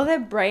 Well, they're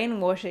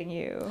brainwashing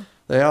you.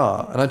 They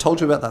are. And I told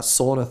you about that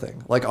sauna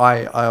thing. Like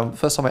I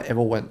first time I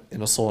ever went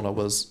in a sauna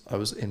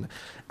was in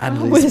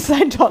Annalise. With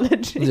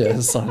Scientology. Yeah,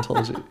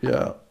 Scientology.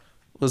 Yeah.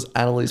 It was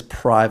Annalise'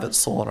 private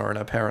sauna in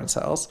her parents'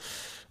 house.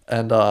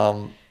 And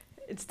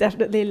it's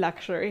definitely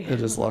luxury.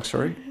 It is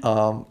luxury.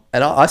 And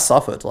I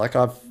suffered. Like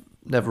I've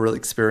never really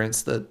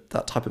experienced that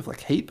type of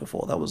like heat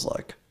before. That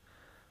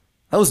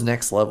was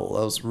next level.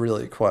 That was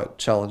really quite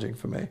challenging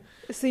for me.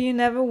 So you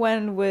never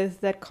went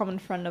with that common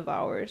friend of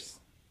ours?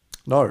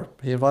 No,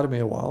 he invited me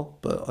a while,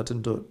 but I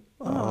didn't do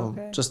it.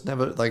 Okay. Just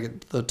never,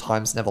 like, the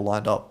times never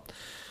lined up.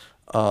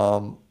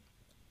 And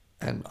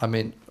I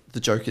mean, the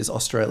joke is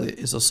Australia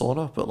is a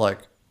sauna, but like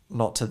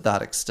not to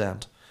that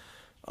extent.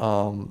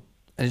 And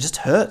it just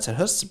hurts. It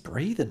hurts to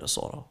breathe in a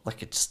sauna.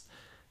 Like it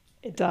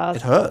does.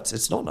 It hurts.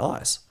 It's not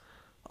nice.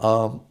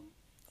 I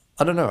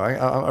don't know.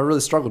 I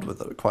really struggled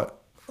with it quite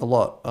a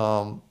lot.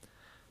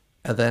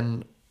 And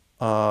then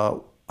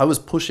I was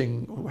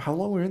pushing, how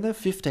long were we in there?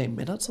 15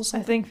 minutes or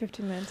something? I think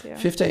 15 minutes, yeah.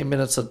 15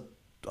 minutes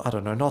I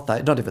don't know, not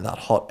even that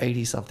hot,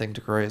 80 something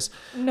degrees.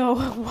 No,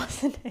 it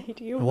wasn't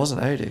 80. It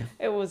wasn't 80.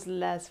 It was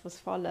less. It was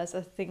far less.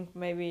 I think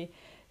maybe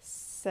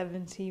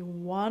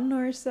 71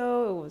 or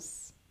so. It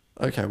was.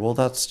 Okay, well,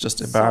 that's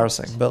just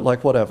embarrassing, but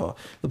like, whatever.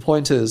 The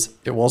point is,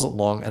 it wasn't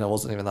long and it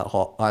wasn't even that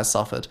hot. I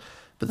suffered.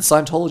 But the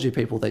Scientology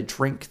people, they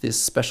drink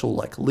this special,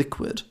 like,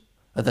 liquid,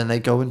 and then they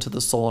go into the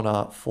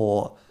sauna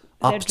for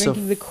up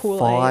to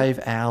 5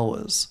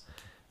 hours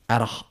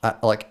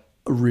at like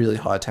really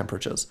high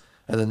temperatures.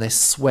 And then they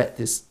sweat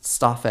this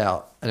stuff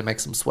out and it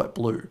makes them sweat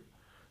blue.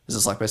 This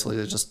is like basically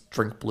they just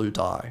drink blue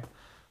dye.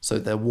 So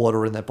their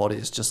water in their body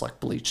is just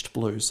like bleached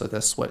blue. So their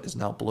sweat is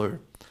now blue.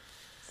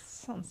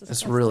 Sounds disgusting.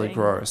 It's really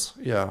gross.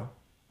 Yeah.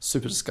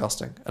 Super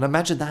disgusting. And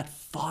imagine that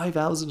 5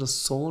 hours in a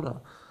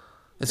sauna.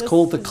 It's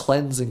called the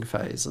cleansing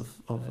phase of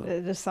it.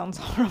 It just sounds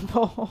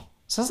horrible.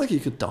 Sounds like you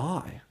could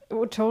die.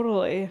 Oh,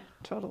 totally.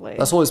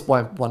 That's always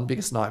my one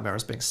biggest nightmare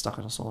is being stuck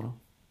in a sauna.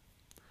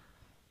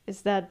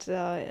 Is that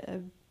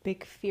a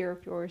big fear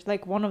of yours?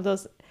 Like one of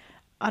those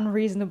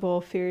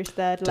unreasonable fears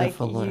that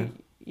Definitely.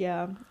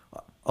 Yeah.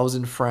 I was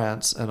in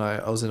France and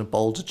I was in a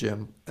Boulder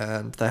gym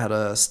and they had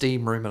a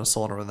steam room and a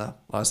sauna in there.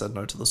 I said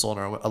no to the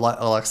sauna. I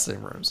like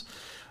steam rooms.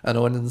 And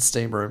I went in the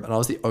steam room and I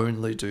was the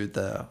only dude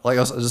there. Like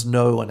I was just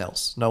no one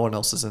else. No one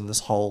else is in this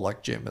whole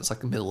like gym. It's like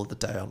the middle of the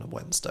day on a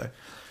Wednesday.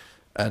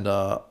 And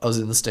I was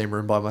in the steam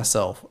room by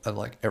myself and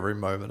like every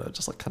moment I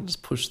just like kind of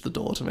just pushed the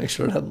door to make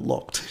sure it hadn't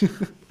locked.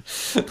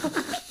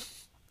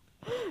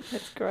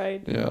 That's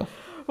great. Yeah.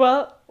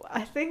 Well,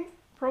 I think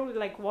probably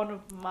like one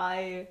of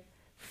my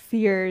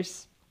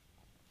fears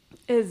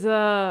is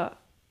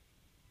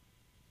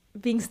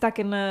being stuck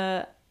in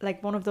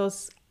like one of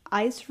those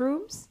ice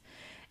rooms.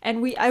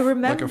 And I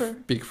remember like a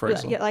big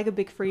freezer. Yeah, like a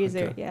big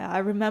freezer. Okay. Yeah, I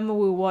remember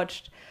we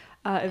watched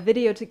a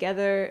video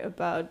together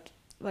about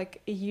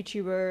like a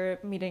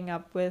YouTuber meeting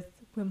up with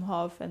Wim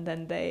Hof, and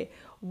then they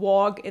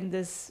walk in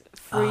this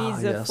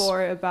freezer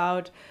for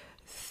about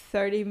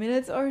 30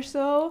 minutes or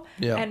so,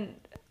 and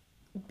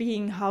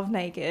being half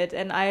naked.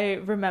 And I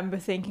remember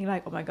thinking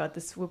like, oh my god,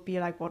 this would be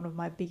like one of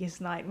my biggest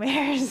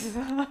nightmares.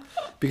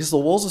 Because the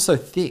walls are so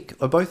thick.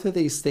 Both of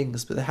these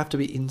things, but they have to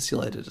be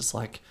insulated. It's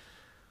like,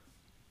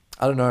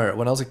 I don't know.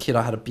 When I was a kid,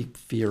 I had a big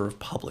fear of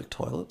public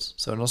toilets.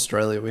 So in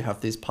Australia, we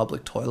have these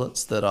public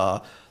toilets that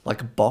are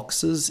like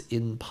boxes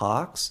in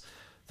parks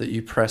that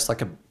you press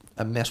like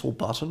a metal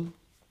button,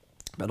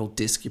 metal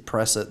disc, you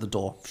press it, the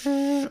door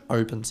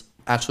opens.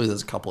 Actually,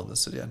 there's a couple in the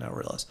city, I now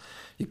realize.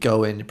 You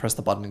go in, you press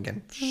the button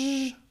again,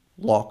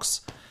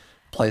 locks,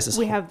 plays this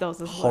have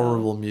those as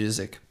horrible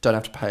music. Don't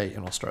have to pay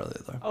in Australia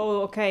though.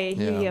 Oh, okay.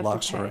 Yeah,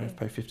 luxury. You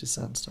pay 50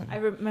 cents, don't you? I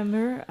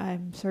remember,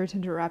 I'm sorry to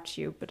interrupt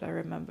you, but I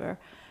remember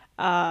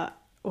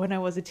when I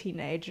was a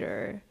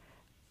teenager,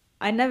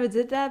 I never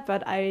did that,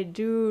 but I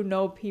do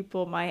know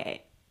people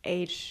my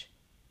age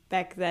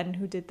back then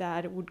who did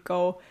that. It would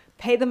go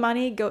pay the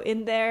money, go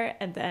in there,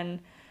 and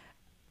then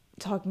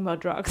talking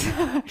about drugs,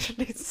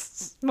 actually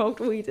smoked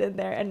weed in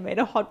there and made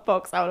a hot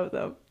box out of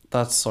them.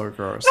 That's so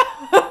gross.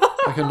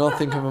 I cannot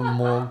think of a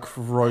more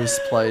gross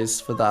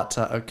place for that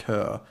to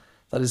occur.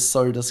 That is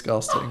so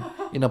disgusting.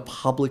 In a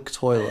public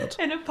toilet.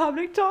 In a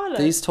public toilet.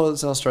 These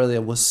toilets in Australia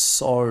were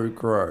so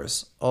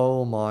gross.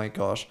 Oh my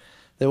gosh.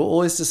 They were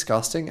always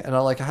disgusting. And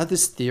I had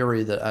this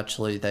theory that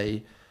actually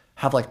they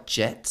have like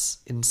jets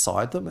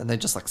inside them and they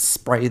just like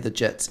spray the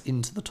jets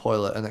into the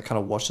toilet and it kind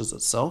of washes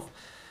itself.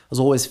 I was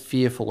always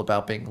fearful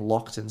about being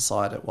locked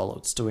inside it while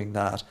it's doing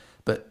that.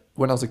 But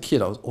when I was a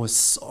kid, I was always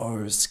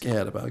so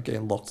scared about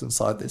getting locked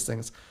inside these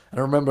things. And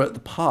I remember at the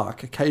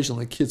park,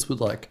 occasionally kids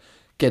would like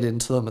get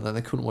into them and then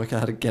they couldn't work out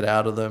how to get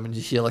out of them, and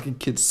you hear like a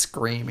kid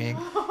screaming,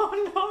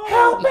 "Oh no!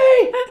 Help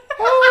me!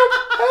 Help!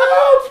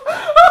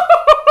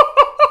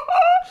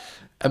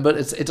 But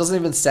it doesn't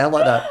even sound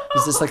like that.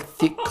 There's this like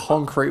thick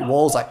concrete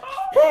walls like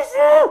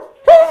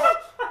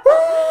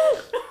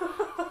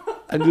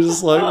and you're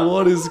just like,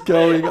 what is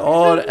going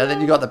on? And then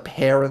you got the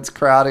parents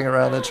crowding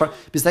around there trying,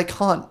 because they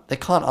can't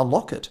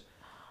unlock it.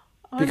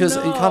 Because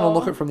you can't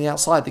unlock it from the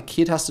outside. The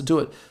kid has to do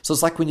it. So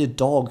it's like when your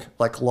dog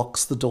like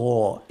locks the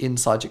door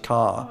inside your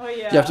car. Oh,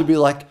 yeah. You have to be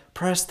like,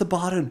 press the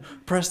button,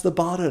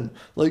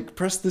 like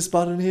press this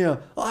button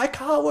here. I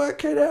can't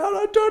work it out.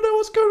 I don't know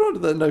what's going on.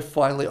 And then they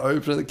finally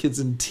open it. The kid's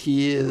in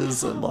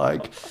tears and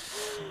like,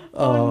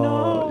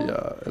 no.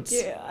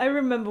 Yeah. I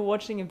remember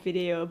watching a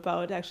video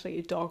about actually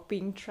a dog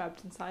being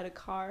trapped inside a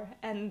car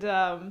and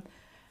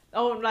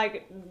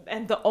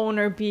and the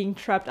owner being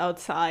trapped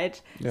outside.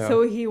 Yeah.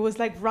 So he was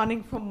like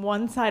running from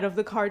one side of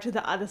the car to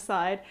the other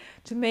side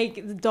to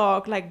make the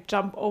dog like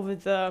jump over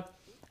the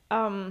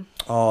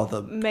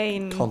the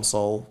main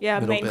console. Yeah,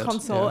 main bit.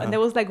 console. Yeah. And there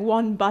was like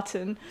one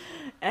button.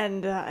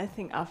 And I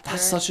think after...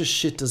 That's such a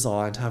shit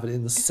design to have it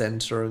in the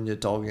center and your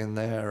dog in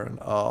there. And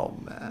oh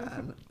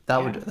man,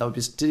 that would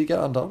be... Did you get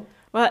undone?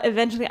 Well,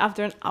 eventually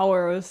after an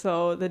hour or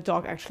so, the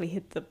dog actually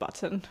hit the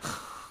button.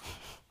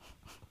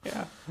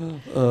 Yeah.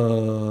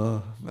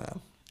 Man.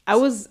 I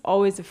was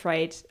always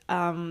afraid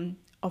of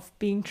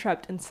being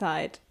trapped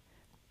inside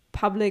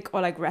public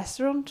or like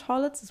restaurant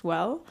toilets as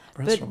well.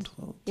 Restaurant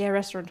toilets? Yeah,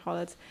 restaurant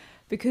toilets.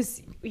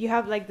 because you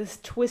have like this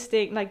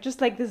twisting, like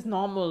just like this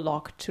normal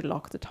lock to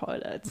lock the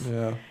toilets.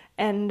 Yeah.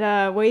 And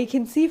where you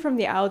can see from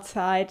the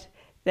outside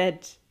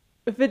that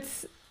if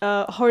it's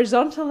a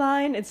horizontal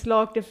line, it's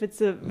locked. If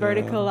it's a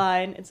vertical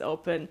line, it's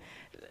open.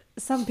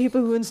 Some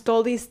people who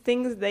install these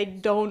things, they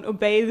don't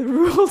obey the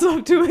rules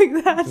of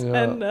doing that.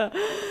 Yeah. And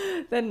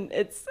then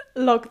it's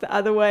locked the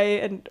other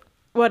way and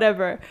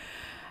whatever.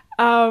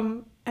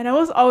 And I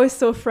was always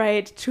so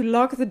afraid to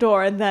lock the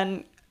door and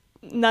then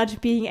not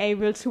being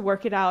able to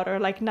work it out, or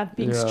like not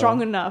being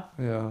strong enough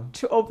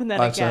to open that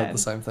I again. actually had the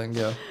same thing,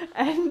 yeah.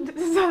 And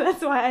so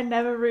that's why I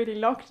never really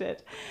locked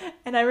it.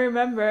 And I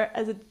remember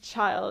as a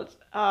child,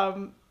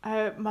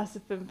 I must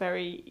have been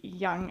very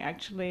young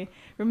actually,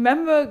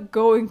 remember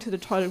going to the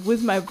toilet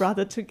with my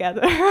brother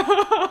together.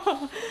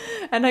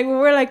 And like we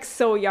were like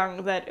so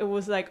young that it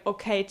was like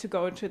okay to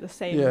go into the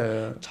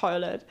same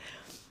toilet.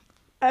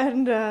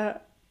 And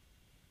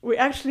we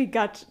actually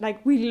got,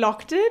 like, we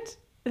locked it,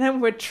 and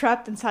then we're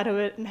trapped inside of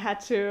it and had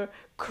to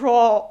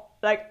crawl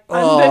like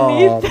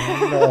underneath the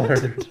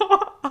door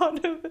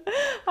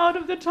out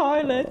of the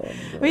toilet. Oh,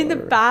 no. I mean, the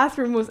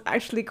bathroom was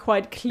actually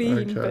quite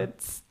clean,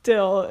 but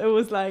still, it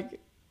was like...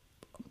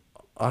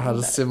 I had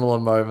a similar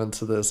moment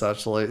to this,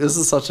 actually. This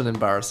is such an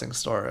embarrassing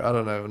story. I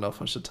don't even know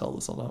if I should tell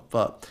this or not,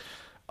 but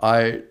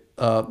I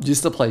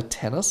used to play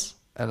tennis,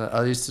 and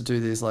I used to do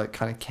these like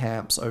kind of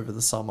camps over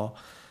the summer.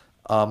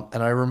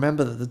 And I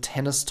remember that the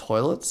tennis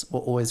toilets were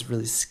always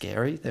really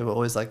scary. They were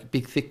always like a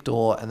big, thick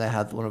door, and they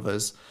had one of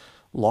those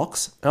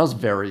locks. And I was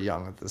very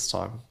young at this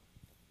time.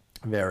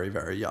 Very,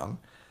 very young.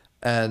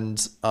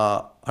 And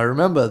I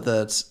remember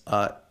that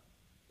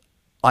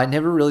I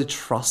never really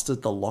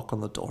trusted the lock on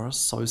the door. I was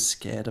so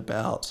scared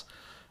about...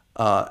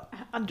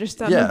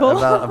 Understandable.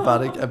 Yeah,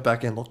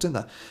 about getting locked in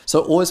there. So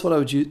always what I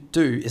would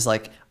do is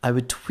like I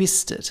would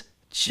twist it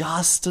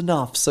just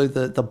enough so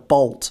that the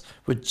bolt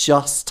would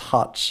just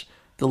touch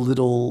the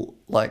little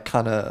like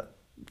kind of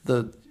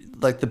the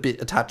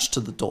bit attached to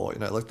the door, you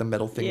know, like the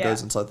metal thing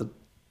goes inside the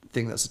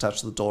thing that's attached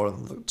to the door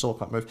and the door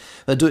can't move.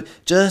 I do it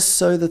just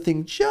so the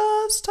thing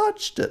just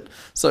touched it,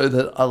 so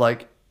that I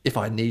like, if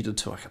I needed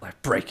to, I could like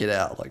break it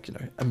out, like, you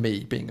know, and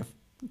me being a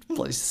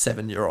like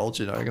 7-year-old,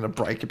 you know, I'm gonna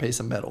break a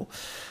piece of metal.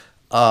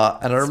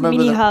 And I remember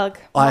mini hug.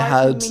 I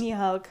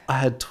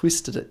had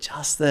twisted it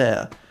just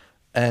there,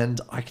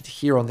 and I could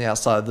hear on the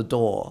outside of the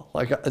door.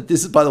 Like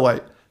this is, by the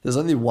way, there's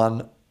only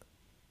one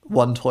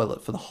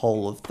toilet for the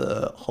whole of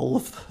the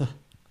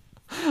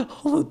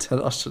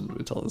tennis. I shouldn't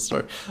be telling the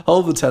story. Whole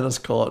of the tennis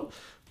court.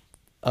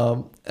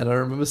 And I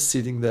remember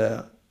sitting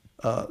there,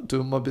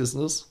 doing my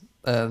business,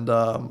 and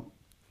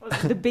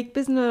was it the big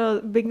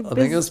business? Or big I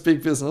think it was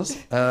big business,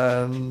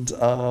 and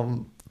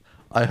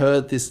I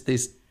heard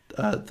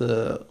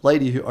the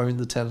lady who owned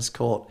the tennis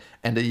court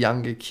and a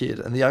younger kid,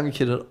 and the younger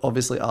kid had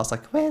obviously asked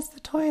like, "Where's the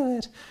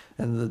toilet?"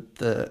 And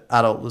the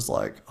adult was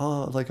like,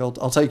 "Oh, like I'll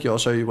take you. I'll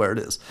show you where it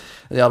is."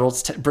 And the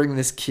adults bring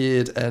this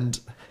kid, and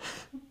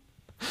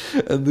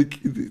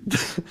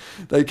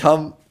they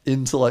come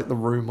into like the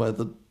room where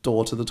the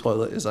door to the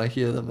toilet is. I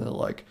hear them, and they're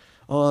like,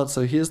 "Oh,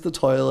 so here's the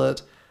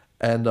toilet,"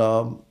 and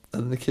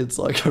the kid's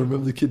like, I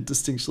remember the kid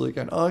distinctly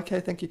going, "Oh,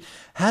 okay, thank you.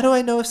 How do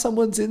I know if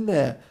someone's in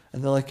there?"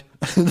 And they're like,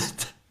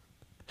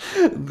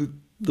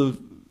 the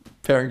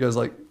parent goes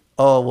like,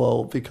 "Oh,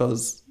 well,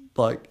 because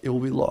like it will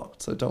be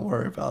locked, so don't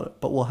worry about it,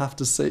 but we'll have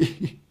to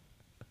see."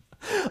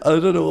 I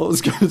don't know what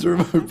was going through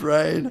my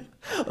brain.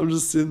 I'm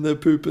just sitting there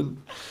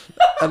pooping,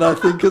 and I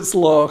think it's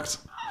locked.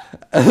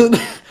 And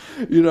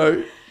you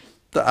know,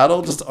 the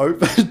adult just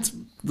opens,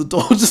 the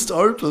door just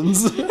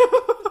opens,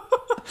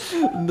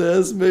 and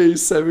there's me,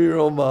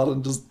 7-year-old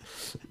Martin, just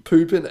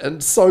pooping,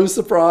 and so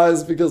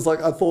surprised because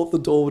like I thought the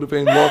door would have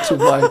been locked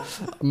with my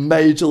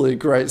majorly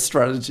great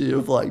strategy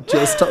of like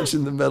just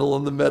touching the metal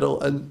on the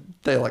metal, and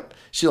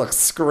she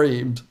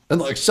screamed and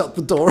like shut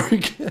the door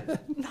again.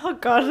 Oh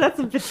gosh, that's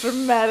a bit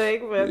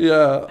dramatic. But...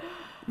 yeah,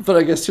 but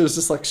I guess she was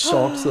just like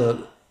shocked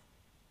that,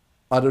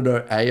 I don't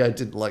know, I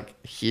didn't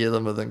like hear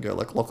them and then go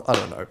like, look, I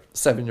don't know,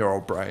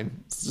 7-year-old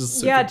brain. It's just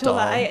super dumb.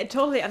 I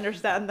totally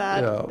understand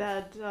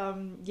that.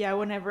 Yeah.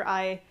 Whenever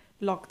I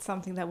locked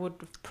something, that would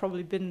have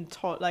probably been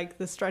taught like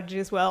the strategy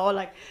as well, or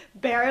like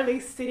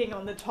barely sitting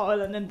on the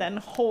toilet and then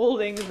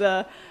holding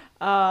the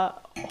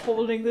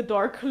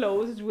door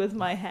closed with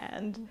my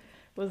hand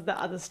was the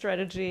other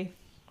strategy.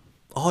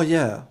 Oh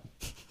yeah.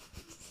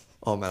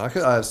 Oh man,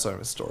 I have so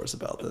many stories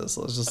about this.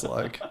 It's just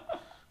like,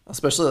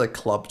 especially like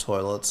club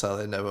toilets, how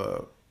they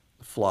never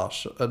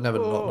flush,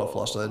 not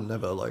flush. They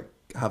never like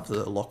have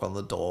the lock on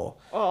the door.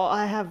 Oh,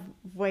 I have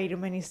way too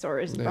many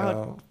stories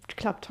about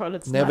club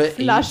toilets never not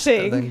flushing.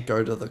 Eat and then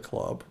go to the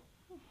club.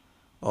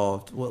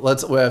 Oh,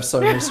 we have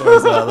so many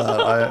stories about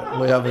that.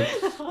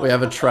 We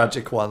have a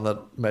tragic one that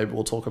maybe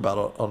we'll talk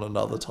about on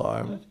another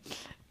time.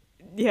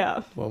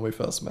 Yeah. When we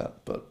first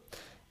met, but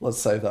let's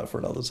save that for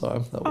another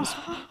time. That was.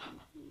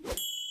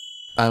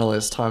 Annalie,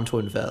 it's time to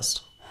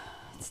invest.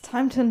 It's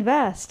time to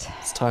invest.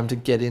 It's time to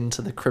get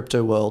into the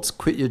crypto world.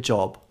 Quit your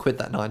job. Quit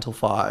that 9 to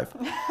 5.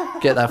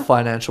 get that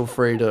financial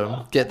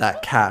freedom, get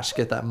that cash,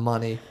 get that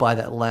money, buy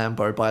that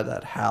Lambo, buy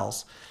that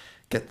house,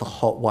 get the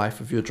hot wife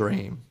of your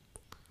dream.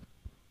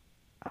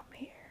 I'm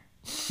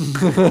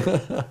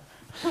here.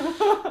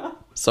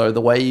 So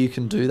the way you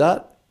can do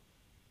that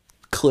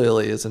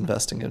clearly is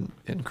investing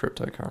in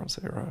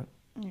cryptocurrency, right?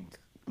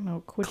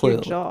 No, quit Clearly.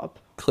 your job.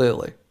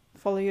 Clearly.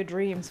 Follow your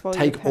dreams. Follow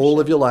your Take passion. all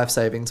of your life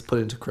savings, put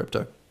it into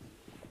crypto.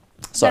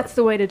 So That's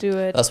the way to do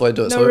it. that's the way to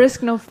do it. No So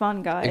risk, no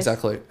fun, guys.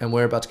 exactly. And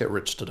we're about to get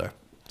rich today.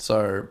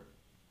 So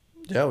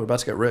yeah, we're about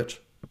to get rich.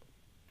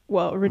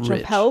 Well, rich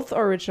Rich. of health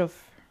or rich of...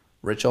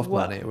 Rich off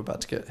Well- money. We're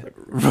about to get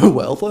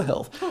wealth or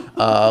health.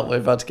 We're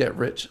about to get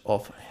rich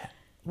off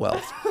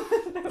wealth.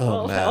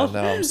 Oh man, health.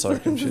 now I'm so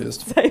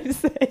confused.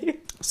 Same.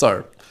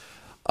 So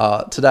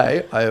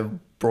today I have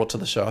brought to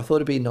the show, I thought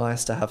it'd be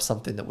nice to have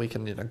something that we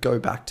can, go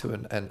back to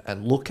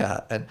and look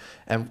at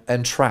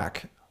and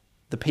track.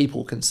 The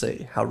people can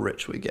see how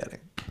rich we're getting.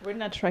 We're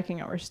not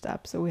tracking our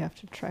steps, so we have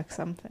to track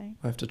something.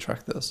 We have to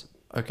track this.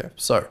 Okay,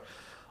 so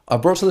I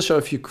brought to the show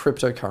a few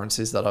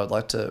cryptocurrencies that I would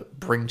like to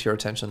bring to your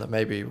attention that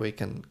maybe we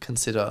can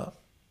consider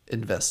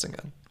investing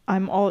in.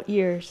 I'm all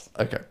ears.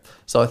 Okay,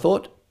 so I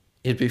thought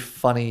it'd be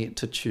funny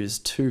to choose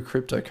two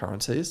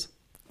cryptocurrencies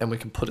and we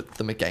can put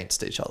them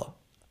against each other.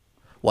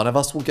 One of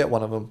us will get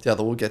one of them, the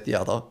other will get the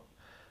other.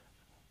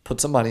 Put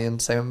some money in,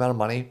 same amount of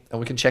money, and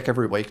we can check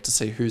every week to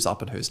see who's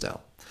up and who's down.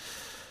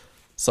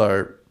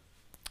 So,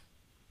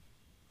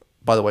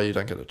 by the way, you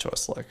don't get a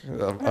choice. Like, I'm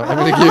going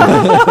to give.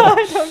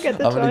 I don't get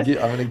the choice.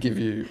 I'm going to give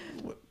you,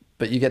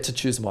 but you get to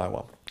choose my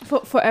one.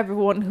 For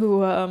everyone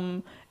who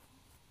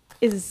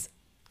is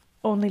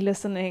only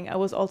listening, I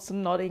was also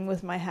nodding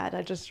with my head.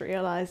 I just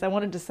realized I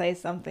wanted to say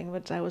something,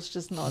 but I was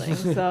just nodding.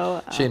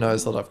 So She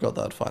knows that I've got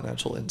that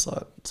financial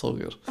insight. It's all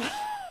good.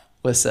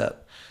 We're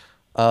set.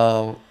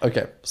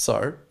 Okay,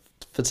 so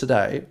for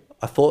today,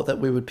 I thought that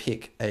we would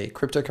pick a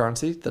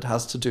cryptocurrency that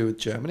has to do with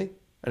Germany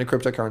and a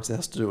cryptocurrency that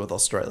has to do with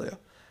Australia.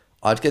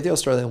 I'd get the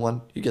Australian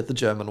one, you get the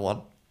German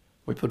one.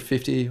 We put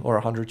 50 or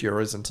 100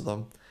 euros into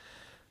them,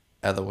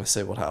 and then we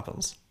see what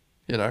happens,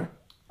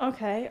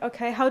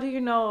 Okay. How do you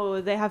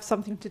know they have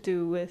something to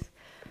do with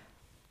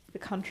the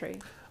country?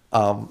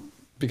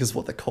 Because of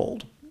what they're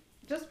called.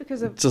 Just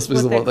because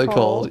of what they're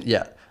called.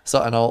 Yeah. So,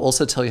 and I'll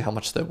also tell you how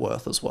much they're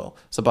worth as well.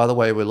 So, by the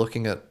way, we're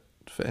looking at,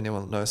 for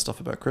anyone that knows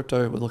stuff about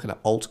crypto, we're looking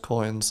at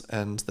altcoins,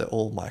 and they're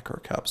all micro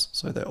caps.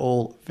 So they're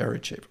all very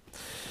cheap.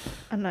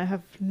 And I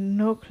have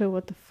no clue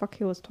what the fuck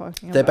he was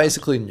talking about. They're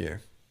basically new.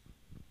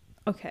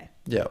 Okay.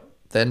 Yeah.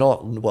 They're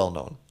not well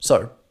known.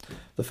 So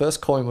the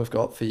first coin we've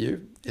got for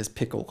you is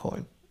Pickle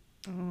Coin.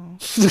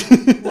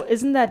 Well,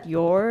 isn't that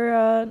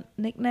your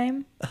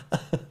nickname?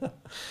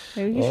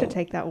 Maybe you should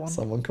take that one.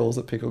 Someone calls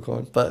it Pickle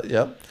Coin. But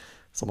yeah,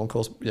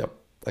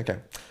 okay.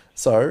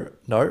 So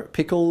no,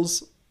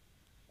 pickles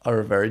are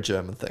a very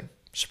German thing.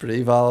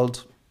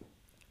 Spreewald,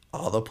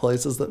 other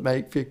places that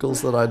make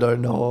pickles that I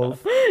don't know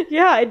of.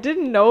 Yeah, I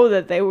didn't know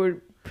that they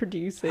were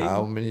producing.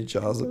 How many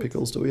jars of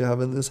pickles do we have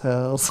in this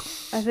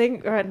house? I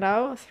think right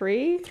now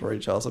 3. 3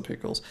 jars of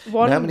pickles.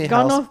 One how many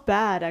gone off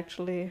bad,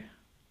 actually.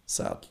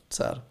 Sad.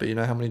 But you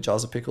know how many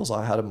jars of pickles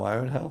I had in my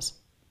own house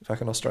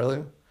back in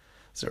Australia?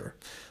 0.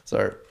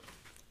 So,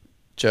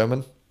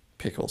 German,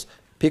 pickles.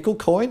 Pickle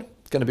coin,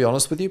 going to be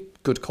honest with you,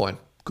 good coin.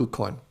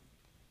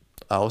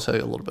 I'll tell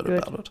you a little bit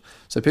about it.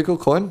 So, pickle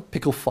coin,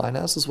 pickle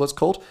finance is what it's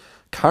called,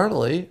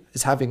 currently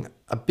is having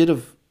a bit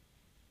of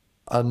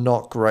a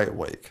not great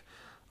week.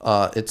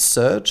 It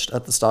surged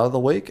at the start of the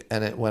week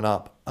and it went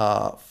up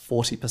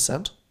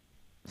 40%.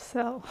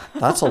 So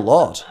That's a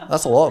lot.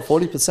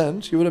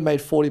 40%. You would have made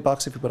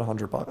 $40 if you put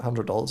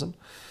 $100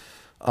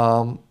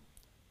 in.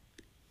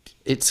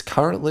 It's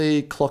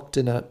currently clocked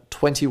in at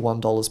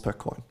 $21 per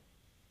coin,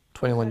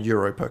 21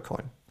 euro per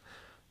coin,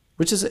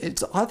 which is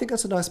I think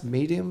that's a nice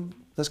medium.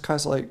 That's kind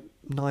of like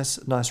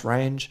nice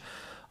range.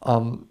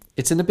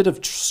 It's in a bit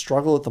of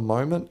struggle at the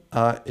moment.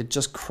 It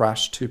just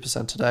crashed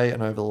 2% today,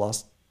 and over the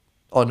last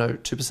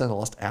 2% in the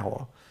last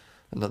hour,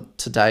 and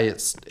today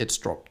it's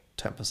dropped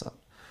 10%.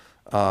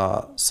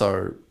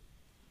 So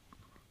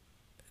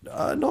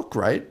not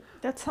great.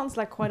 that sounds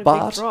like quite a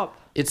big drop.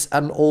 It's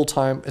not an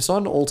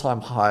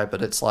all-time high,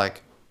 but it's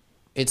like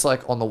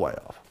on the way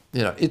up.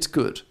 It's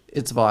good.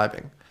 It's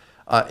vibing.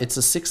 It's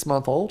a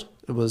 6-month-old.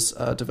 It was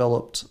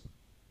developed.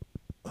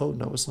 Oh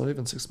no, it's not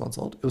even 6 months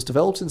old. It was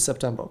developed in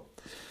September.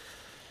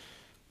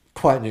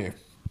 Quite new.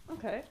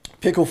 Okay.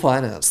 Pickle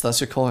Finance.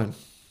 That's your coin.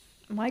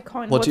 My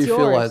coin. What What's do you yours?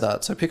 feel like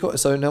that?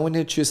 So now we need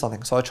to choose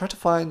something. So I tried to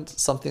find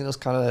something that's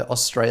kind of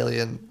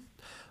Australian.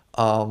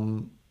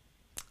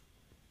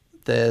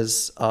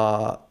 There's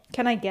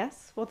Can I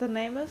guess what the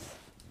name is?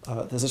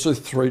 there's actually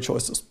 3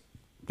 choices,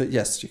 but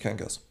yes, you can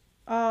guess.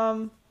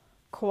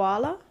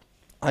 Koala,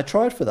 I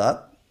tried for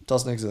that.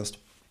 Doesn't exist.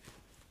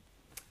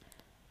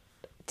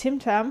 Tim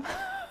Tam.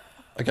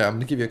 Okay, I'm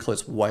gonna give you a clue.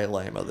 It's way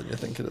lamer than you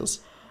think it is.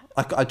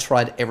 I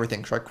tried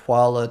everything. Tried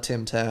koala,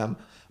 Tim Tam,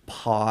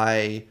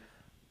 pie,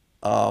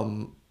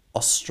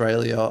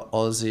 Australia,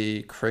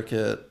 Aussie,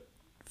 cricket,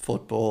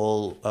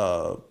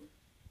 football,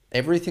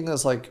 Everything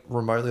that's like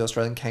remotely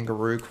Australian,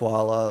 kangaroo,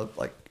 koala,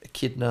 like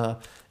echidna,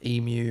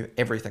 emu,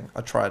 everything.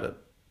 I tried it.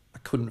 I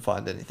couldn't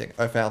find anything.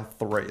 I found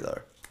 3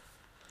 though.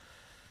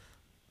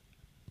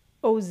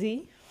 OZ?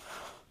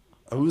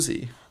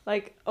 Aussie.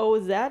 Like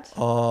OZ?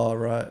 Oh,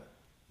 right.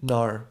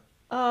 No.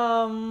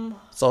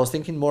 So I was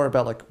thinking more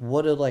about like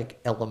what are like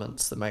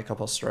elements that make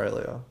up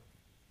Australia?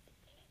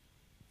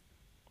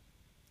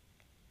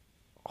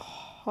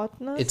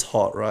 Hotness? It's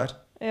hot, right?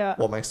 Yeah.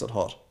 What makes it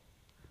hot?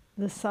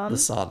 The sun? The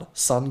sun.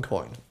 Sun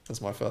coin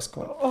is my first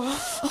coin.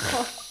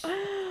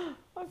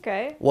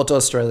 Okay. What do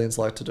Australians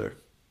like to do?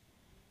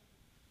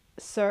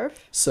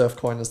 Surf? Surf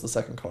coin is the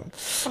second coin.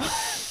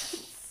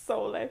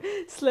 So lame.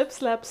 Slip,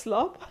 slap,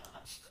 slop?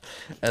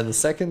 And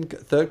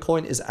the third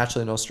coin is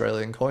actually an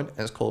Australian coin and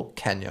it's called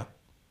Kenya.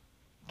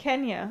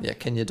 Kenya? Yeah,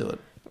 can you do it?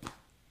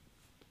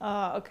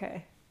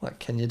 Okay. Like,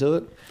 can you do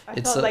it?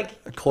 I thought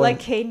a coin. like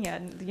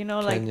Kenya, you know,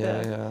 like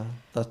Kenya, the... yeah.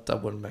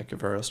 That wouldn't make it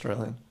very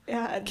Australian.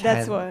 Yeah,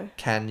 that's why.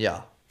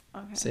 Kenya.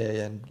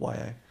 Okay.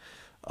 Canya.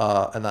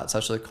 And that's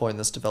actually a coin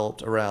that's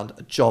developed around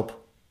a job,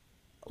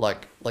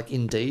 like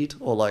Indeed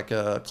or like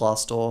a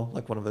Glassdoor,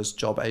 like one of those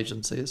job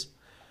agencies,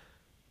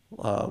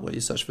 where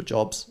you search for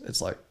jobs. It's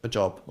like a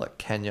job, like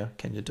can you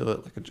do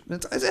it? Like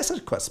it's actually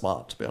quite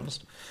smart, to be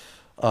honest.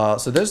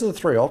 So those are the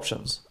 3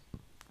 options.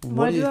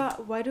 Why do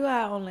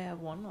I only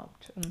have one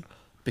option?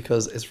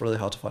 Because it's really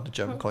hard to find a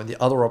German coin. The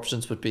other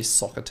options would be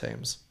soccer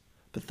teams,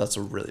 but that's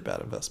a really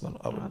bad investment.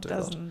 I wouldn't do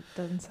that.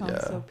 Doesn't sound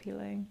so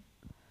appealing.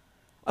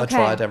 I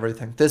tried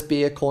everything. There's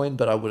beer coin,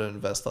 but I wouldn't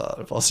invest that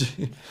if I was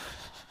you.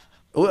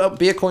 Well,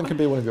 beer coin can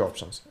be one of your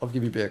options. I'll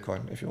give you beer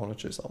coin if you want to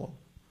choose that one.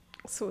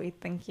 Sweet,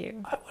 thank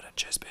you. I wouldn't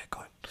choose beer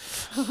coin.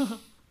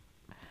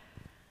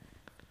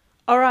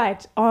 All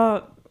right.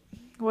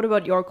 What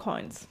about your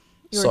coins?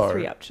 Your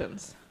 3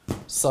 options.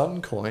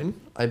 Sun coin,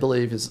 I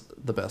believe, is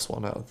the best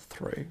one out of the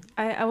 3.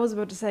 I was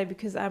about to say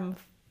because I'm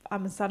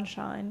a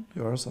sunshine.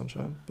 You are a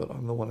sunshine, but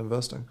I'm the one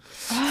investing.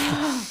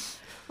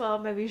 Well,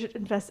 maybe you should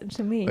invest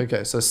into me.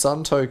 Okay, so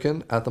Sun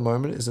token at the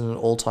moment is in an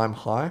all-time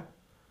high.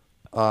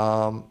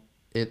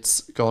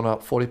 It's gone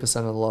up 40%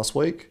 in the last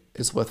week.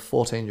 It's worth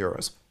 14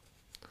 euros.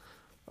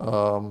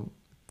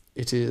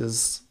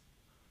 It's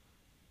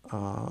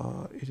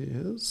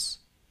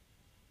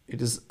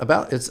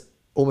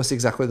almost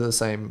exactly the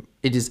same.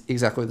 It is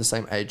exactly the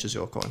same age as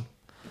your coin,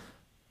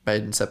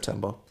 made in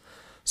September.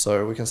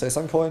 So we can say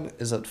some coin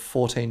is at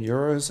 14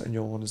 euros and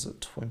your one is at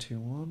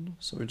 21.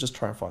 So we just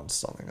try and find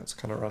something that's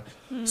kind of right.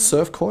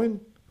 Surf coin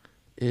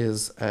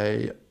is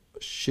a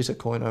shitter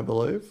coin, I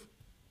believe,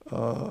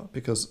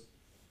 because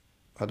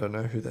I don't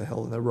know who the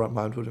hell in their right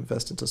mind would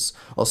invest into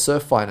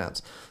Surf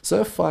Finance.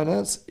 Surf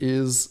Finance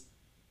is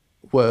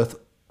worth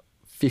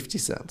 50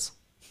 cents.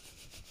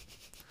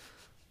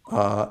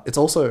 It's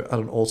also at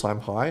an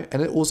all-time high,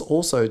 and it was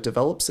also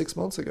developed 6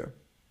 months ago.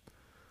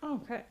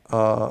 Okay.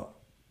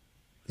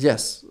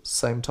 Yes,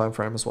 same time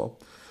frame as well.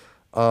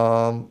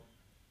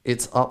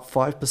 It's up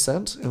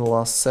 5% in the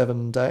last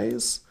 7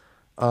 days,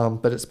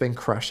 but it's been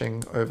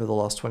crashing over the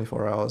last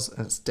 24 hours,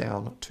 and it's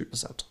down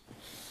 2%.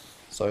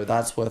 So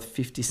that's worth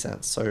 50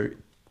 cents. So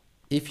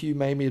if you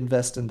made me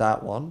invest in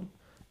that one,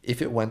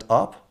 if it went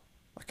up,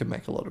 I could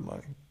make a lot of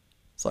money.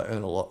 So I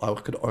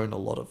could own a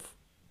lot of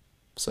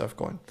Surf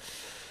coin.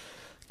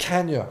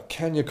 Kenya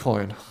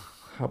coin.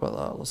 How about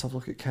that? Let's have a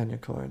look at Kenya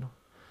coin.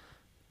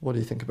 What do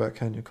you think about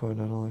Kenya coin,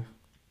 Annalie?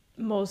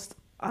 Most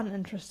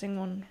uninteresting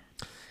one.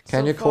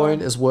 Kenya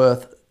coin is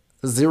worth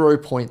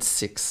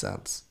 0.6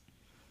 cents.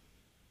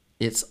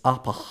 It's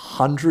up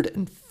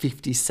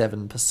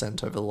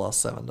 157% over the last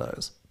 7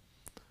 days.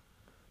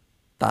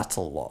 That's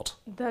a lot.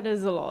 That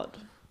is a lot.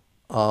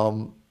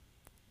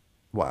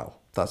 Wow,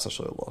 that's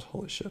actually a lot.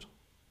 Holy shit.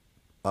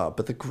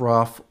 But the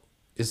graph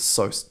is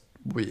so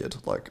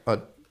weird. Like,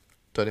 I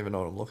don't even know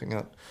what I'm looking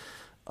at.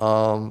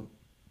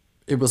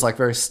 It was like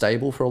very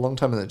stable for a long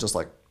time and then it just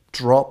like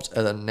dropped,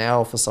 and then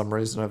now for some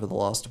reason over the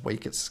last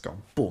week it's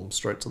gone boom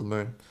straight to the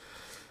moon.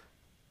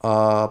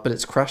 But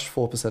it's crashed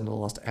 4% in the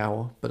last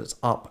hour, but it's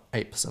up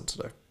 8%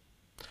 today.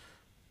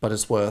 But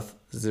it's worth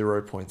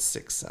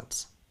 0.6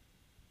 cents.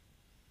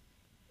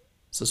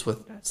 So it's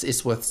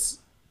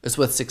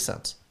worth 6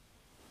 cents.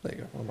 There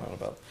you go. What am I on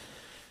about?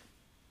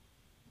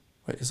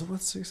 Wait, is it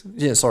worth 6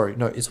 cents? Yeah, sorry.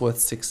 No, it's worth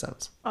 6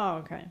 cents. Oh,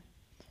 okay.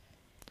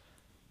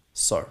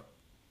 So,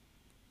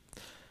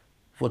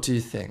 what do you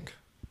think?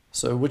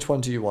 So, which one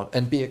do you want?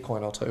 And beer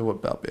coin, I'll tell you what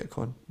about beer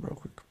coin real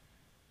quick.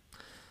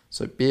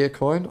 So, beer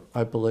coin,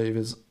 I believe,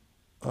 is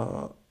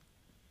beer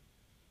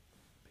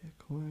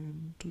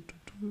coin.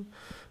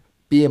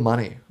 Beer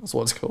money. That's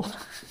what it's called.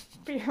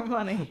 Beer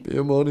money.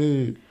 Beer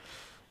money.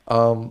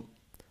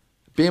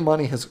 Beer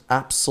money has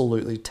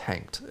absolutely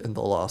tanked in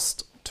the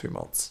last 2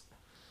 months.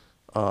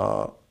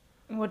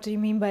 What do you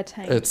mean by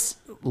tank? It's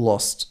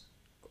lost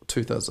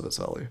 2/3 of its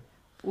value.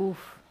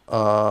 Oof.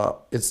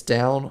 It's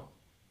down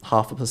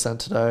 0.5%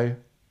 today.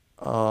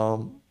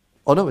 Oh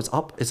no, it's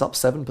up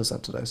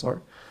 7% today, sorry.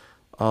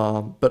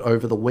 But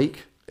over the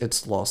week,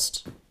 it's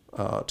lost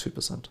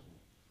 2%.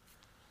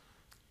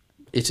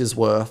 It is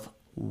worth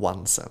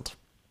 1 cent.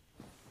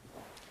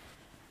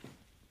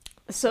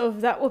 So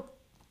if that would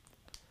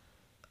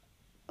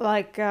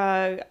like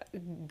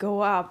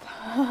go up,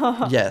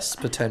 Yes,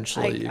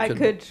 potentially. I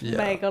could yeah,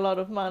 make a lot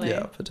of money.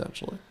 yeah,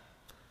 potentially.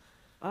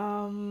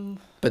 Um,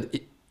 But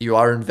you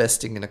are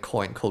investing in a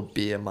coin called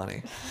beer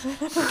money.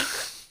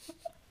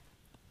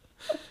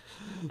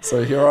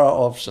 So here are our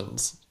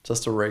options,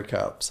 just to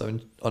recap. So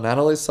on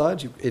Annalie's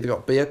side, you've either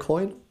got beer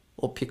coin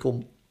or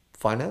pickle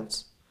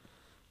finance.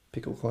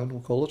 Pickle coin,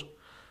 we'll call it.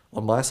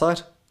 On my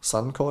side,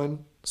 sun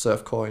coin,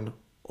 surf coin,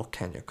 or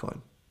Kenya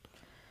coin.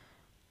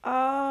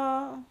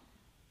 I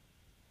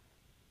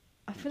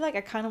feel like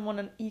I kind of want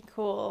an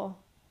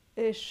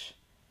equal-ish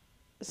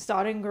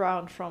starting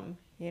ground from,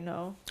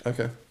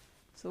 Okay.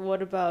 So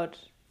what about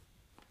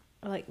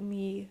like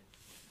me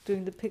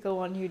doing the pickle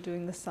one, you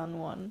doing the sun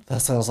one?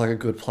 That sounds like a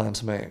good plan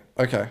to me.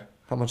 Okay.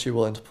 How much are you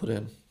willing to put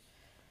in?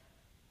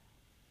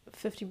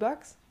 $50?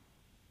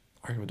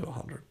 I reckon we do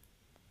 100.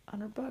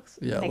 $100?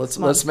 Yeah, Next let's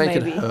month, make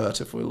maybe. it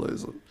hurt if we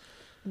lose it.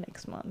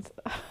 Next month.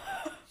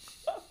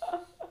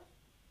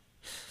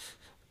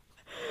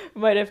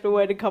 Might have to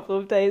wait a couple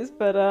of days,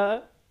 but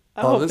I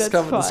hope this that's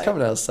fine. This is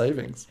coming out of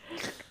savings.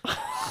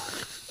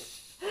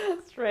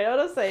 Straight out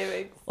of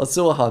savings. Let's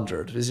do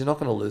 100, because you're not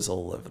going to lose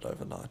all of it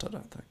overnight, I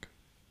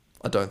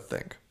don't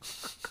think.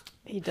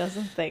 He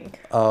doesn't think.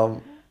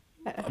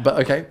 But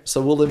okay,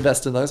 so we'll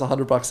invest in those,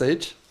 $100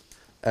 each.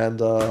 And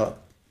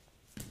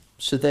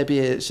should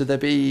there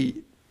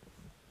be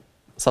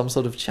some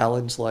sort of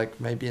challenge, like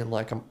maybe in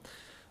like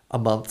a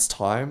month's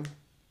time,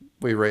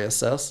 we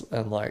reassess,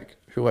 and like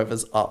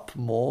whoever's up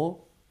more,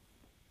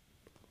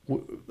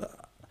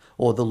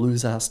 or the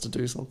loser has to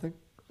do something?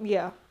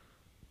 Yeah,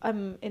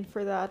 I'm in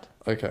for that.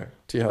 Okay.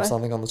 Do you have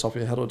something on the top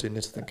of your head, or do you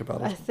need to think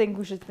about it? I think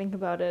we should think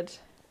about it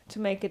to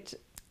make it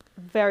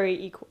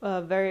very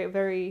equal, very,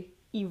 very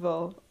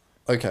evil.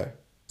 Okay.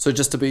 So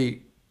just to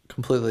be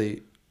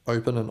completely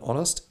open and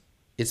honest,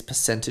 it's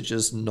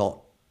percentages,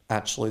 not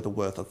actually the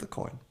worth of the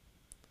coin.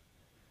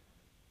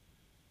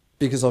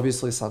 Because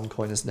obviously Sun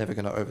coin is never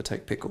going to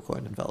overtake Pickle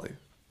coin in value.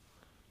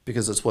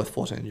 Because it's worth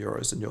 14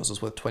 euros and yours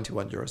is worth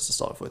 21 euros to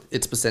start off with.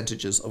 It's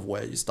percentages of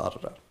where you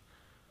started at.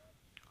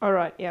 All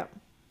right, yeah.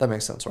 That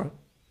makes sense, right?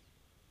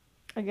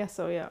 I guess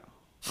so, yeah.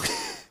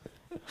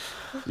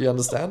 You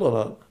understand or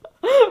not?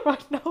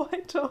 Right now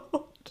I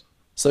don't.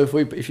 So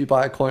if you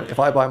buy a coin, if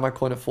I buy my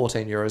coin at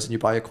 14 euros and you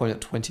buy a coin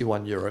at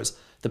 21 euros,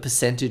 the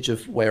percentage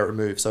of where it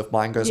moves. So if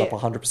mine goes up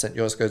 100%,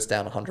 yours goes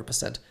down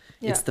 100%.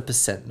 Yeah. It's the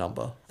percent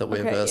number that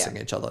we're versing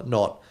each other,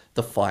 not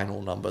the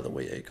final number that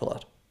we equal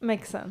at.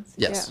 Makes sense.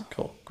 Yes, Yeah.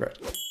 cool, great.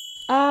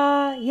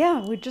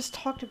 Yeah, we just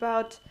talked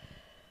about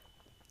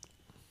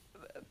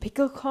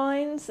pickle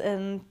coins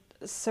and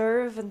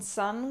surf and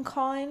sun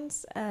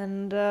coins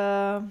and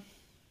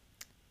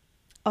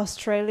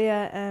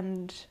Australia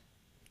and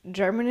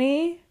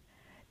Germany.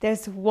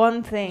 There's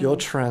one thing. Your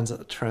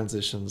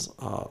transitions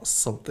are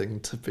something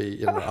to be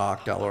in the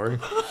art gallery.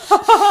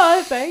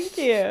 Thank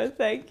you.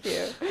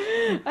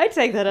 I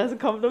take that as a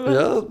compliment.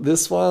 Yeah,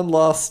 this one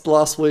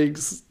last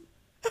week's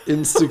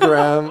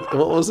Instagram.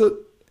 What was it?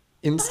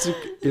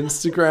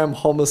 Instagram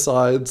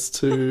homicides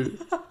to.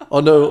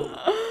 Oh no!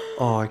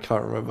 Oh, I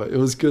can't remember. It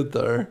was good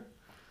though.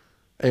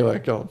 Anyway,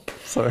 go on.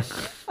 Sorry.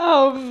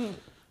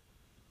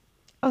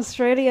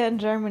 Australia and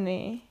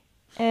Germany,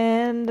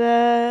 and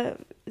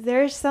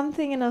there's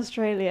something in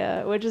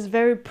Australia which is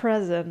very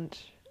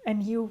present,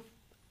 and you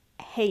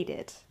hate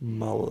it.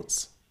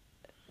 Mullets.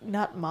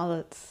 Not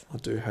mullets. I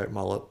do hate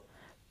mullet.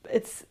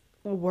 It's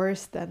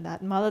worse than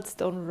that. Mullets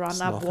don't run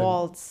It's up nothing.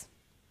 walls.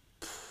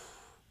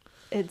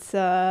 It's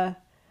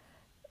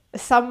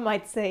some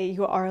might say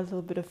you are a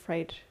little bit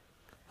afraid.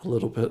 A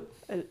little bit.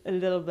 A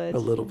little bit. A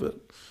little bit.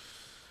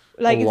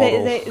 Like A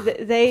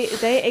lot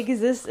they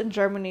exist in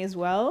Germany as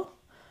well.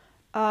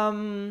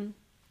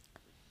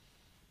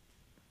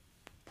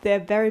 They're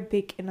very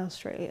big in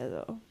Australia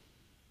though.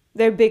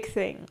 They're a big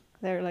thing.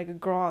 They're like a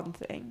grand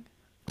thing.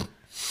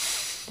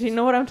 Do you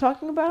know what I'm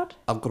talking about?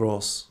 A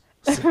gross.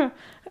 Ein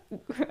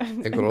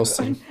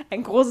großes.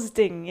 Ein großes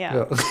Ding,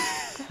 yeah.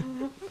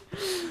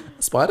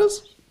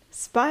 Spiders?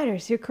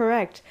 Spiders, you're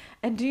correct.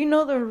 And do you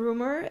know the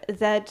rumor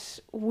that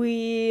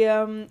we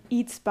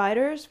eat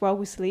spiders while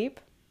we sleep?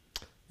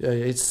 Yeah,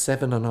 it's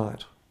 7 a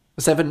night.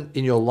 7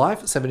 in your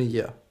life, 7 a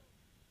year.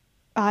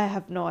 I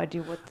have no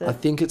idea what the... I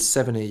think it's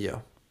 7 a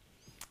year.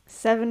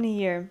 7 a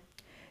year.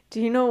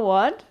 Do you know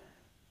what?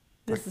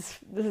 This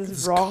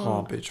is wrong. This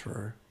can't be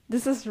true.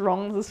 This is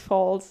wrong. This is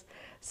false.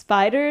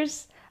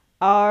 Spiders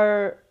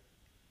are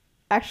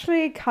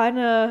actually kind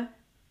of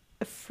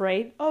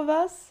afraid of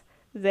us.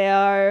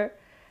 They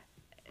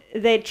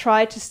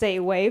try to stay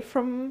away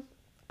from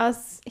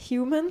us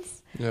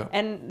humans. Yeah.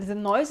 And the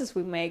noises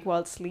we make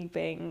while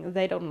sleeping,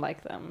 they don't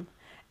like them.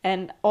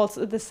 And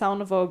also the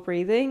sound of our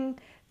breathing,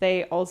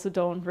 they also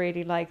don't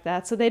really like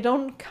that. So they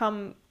don't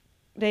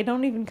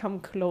even come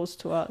close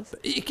to us.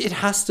 It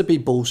has to be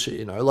bullshit,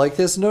 you know? Like,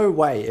 there's no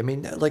way. I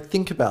mean, like,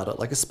 think about it.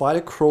 Like, a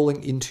spider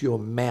crawling into your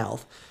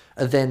mouth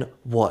And then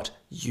what?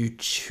 You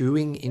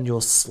chewing in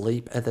your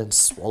sleep and then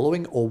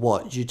swallowing, or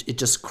what? It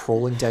just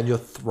crawling down your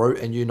throat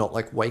and you not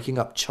like waking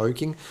up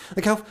choking?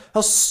 Like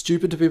how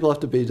stupid do people have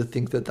to be to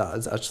think that that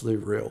is actually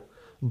real?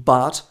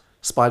 But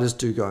spiders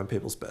do go in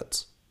people's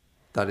beds.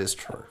 That is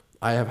true.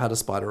 I have had a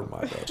spider in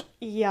my bed.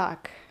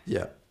 Yuck.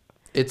 Yeah.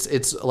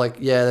 It's like,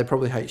 yeah, they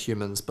probably hate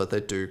humans, but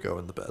they do go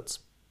in the beds.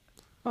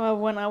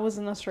 When I was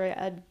in Australia,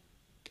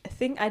 I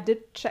think I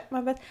did check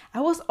my bed.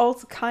 I was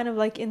also kind of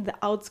like in the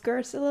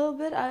outskirts a little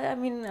bit. I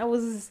mean, I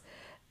was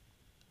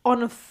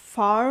on a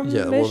farm-ish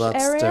area. Yeah, well,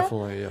 that's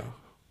definitely, yeah.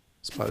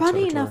 Spider Funny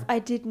territory. Enough, I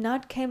did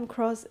not came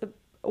across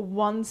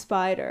one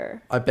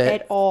spider I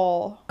bet at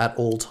all. At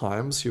all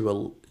times,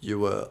 you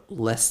were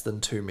less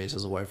than 2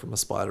 meters away from a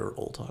spider at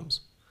all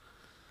times.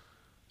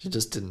 You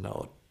just didn't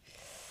know it.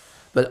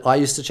 But I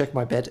used to check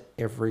my bed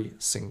every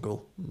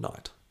single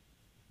night.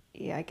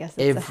 Yeah, I guess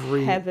it's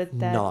every a habit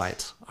that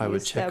night I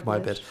would check my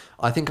bed.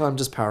 I think I'm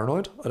just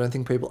paranoid. I don't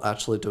think people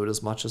actually do it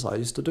as much as I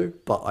used to do,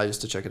 but I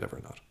used to check it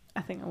every night.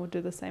 I think I would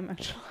do the same,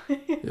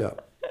 actually. Yeah.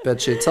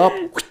 Bed sheets up.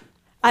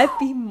 I'd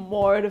be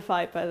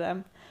mortified by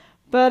them.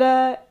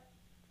 But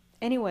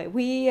anyway,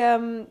 we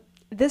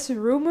this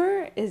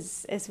rumor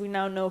is, as we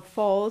now know,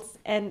 false,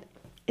 and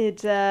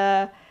it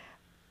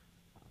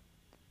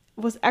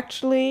was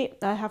actually,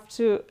 I have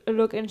to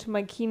look into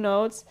my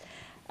keynotes.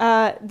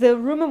 The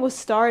rumor was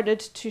started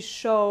to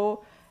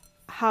show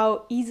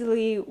how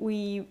easily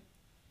we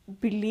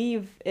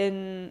believe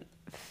in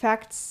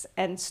facts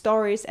and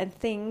stories and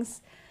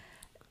things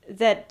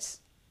that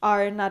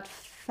are not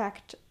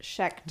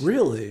fact-checked.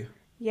 Really?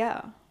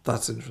 Yeah.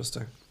 That's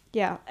interesting.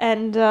 Yeah,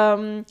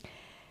 and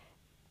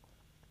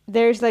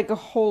there's like a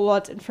whole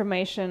lot of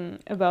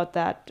information about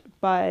that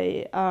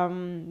by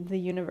the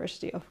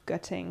University of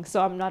Göttingen.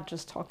 So I'm not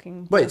just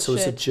talking Wait, bullshit. so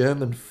it's a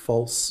German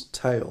false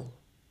tale?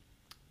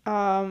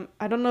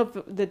 I don't know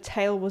if the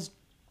tale was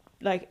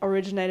like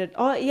originated.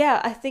 Oh yeah,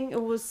 I think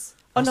it was.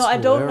 Oh That's no, I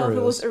don't know if it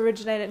hilarious. was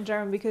originated in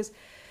German because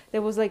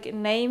there was like a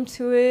name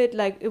to it.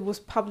 Like it was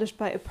published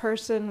by a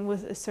person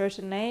with a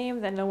certain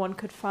name. Then no one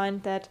could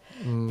find that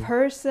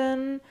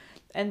person,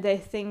 and they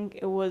think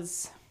it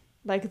was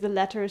like the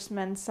letters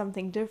meant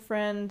something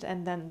different,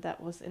 and then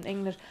that was in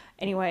English.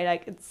 Anyway,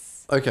 like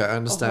it's okay. I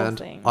understand.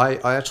 a whole thing.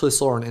 I actually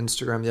saw on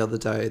Instagram the other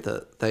day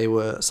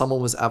that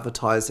someone was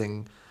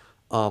advertising.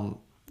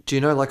 Do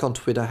you know, like on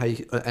Twitter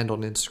and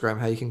on Instagram,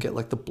 how you can get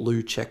like the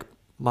blue check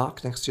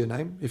mark next to your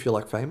name if you're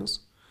like famous?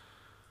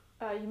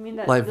 You mean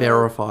that like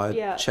verified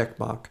yeah. check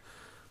mark.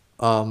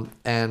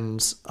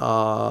 And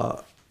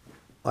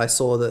I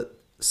saw that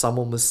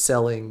someone was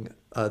selling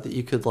that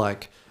you could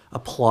like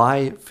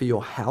apply for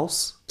your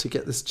house to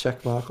get this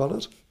check mark on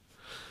it.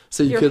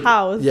 So you could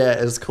house. Yeah,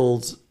 it's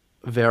called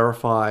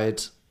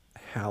verified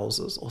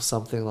houses or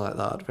something like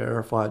that.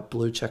 Verified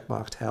blue check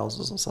marked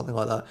houses or something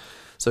like that.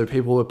 So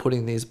people were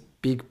putting these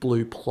big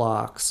blue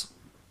plaques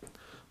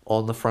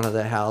on the front of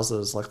their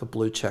houses, like the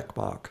blue check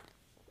mark.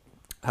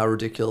 How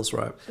ridiculous,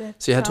 right?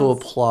 That so you had to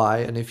sounds- apply,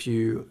 and if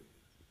you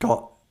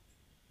got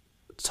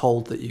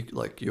told that you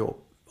like your,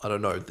 I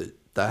don't know,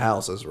 the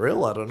house is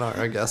real, I don't know,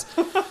 I guess,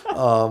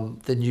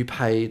 then you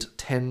paid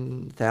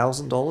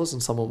 $10,000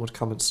 and someone would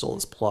come install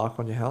this plaque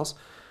on your house.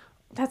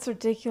 That's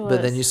ridiculous.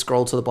 But then you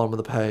scroll to the bottom of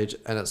the page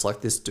and it's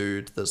like this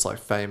dude that's like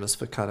famous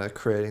for kind of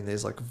creating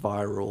these like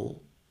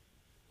viral,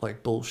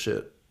 like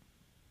bullshit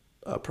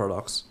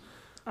products.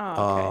 Oh,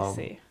 okay, I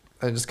see.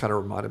 And it just kind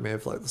of reminded me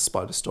of like the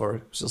spider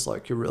story. It's just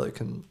like you really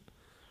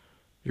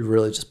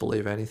just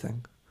believe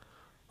anything.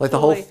 Like the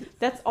whole.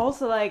 That's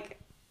also like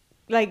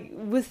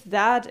with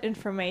that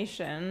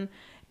information,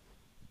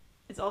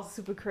 it's also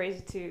super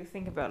crazy to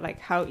think about like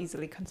how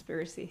easily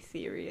conspiracy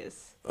theory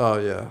is. Oh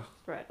yeah.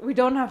 Right. We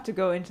don't have to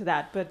go into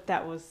that, but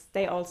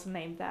they also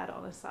named that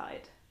on the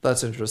side.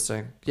 That's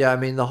interesting. Yeah, I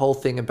mean the whole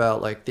thing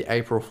about like the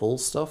April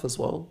Fool's stuff as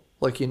well.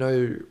 Like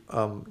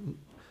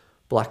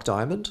Black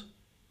Diamond,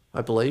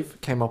 I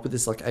believe, came up with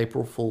this like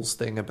April Fool's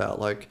thing about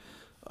like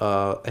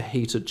a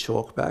heated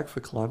chalk bag for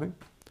climbing.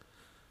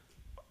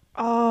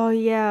 Oh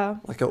yeah.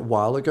 Like a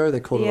while ago, they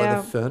called it like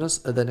a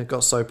furnace, and then it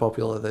got so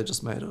popular they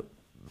just made it.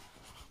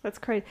 That's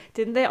crazy.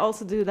 Didn't they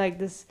also do like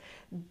this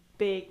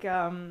big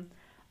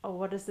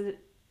what is it?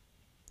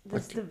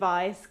 This like,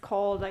 device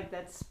called like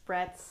that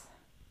spreads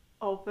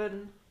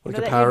open. Like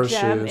you know, a that parachute.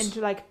 You jam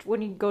into like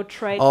when you go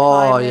trade.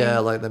 Oh climbing. Yeah,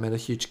 like they made a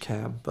huge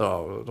cam, but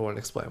I don't want to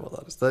explain what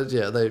that is.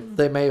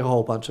 They made a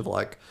whole bunch of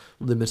like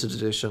limited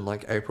edition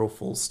like April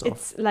Fool's stuff.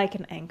 It's like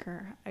an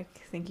anchor, I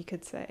think you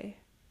could say.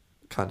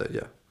 Kind of,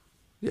 yeah.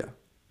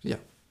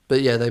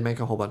 But yeah, they make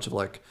a whole bunch of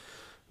like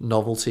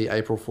novelty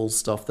April Fool's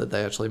stuff that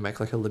they actually make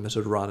like a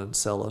limited run and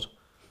sell it.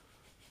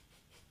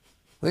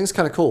 I think it's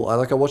kind of cool. I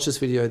watched this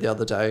video the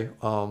other day.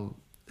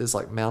 There's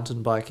like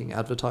mountain biking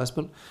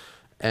advertisement.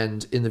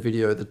 And in the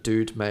video, the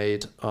dude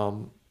made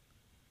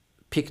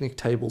picnic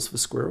tables for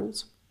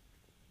squirrels.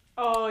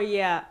 Oh,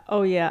 yeah.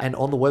 And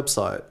on the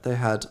website, they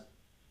had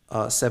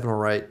 7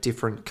 or 8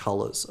 different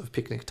colours of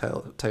picnic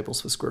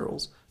tables for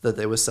squirrels that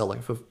they were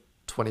selling for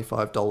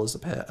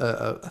 $25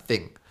 a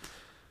thing.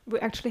 We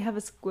actually have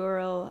a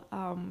squirrel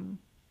on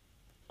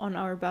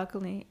our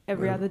balcony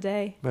every Yeah. other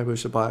day. Maybe we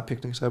should buy a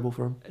picnic table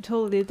for him.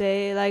 Totally,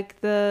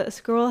 the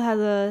squirrel has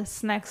a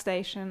snack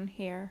station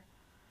here.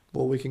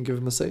 Well, we can give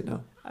him a seat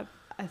now.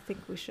 I think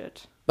we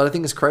should. But I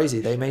think it's crazy.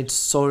 They made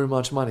so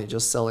much money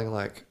just selling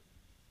like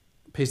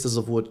pieces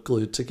of wood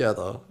glued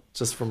together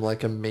just from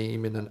like a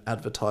meme in an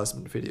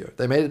advertisement video.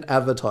 They made an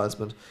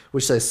advertisement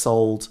which they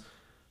sold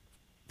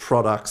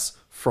products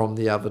from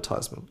the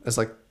advertisement. It's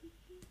like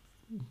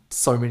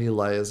so many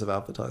layers of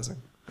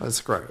advertising.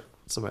 It's great.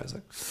 It's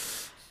amazing.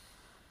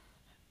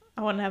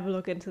 I want to have a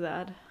look into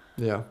that.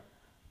 Yeah,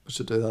 we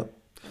should do that.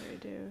 We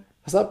do.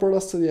 Has that brought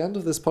us to the end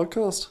of this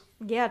podcast?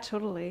 Yeah,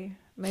 totally.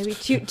 Maybe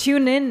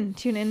tune in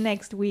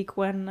next week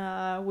when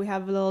we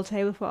have a little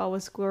table for our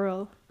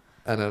squirrel.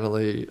 And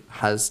Emily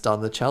has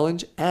done the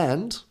challenge,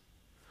 and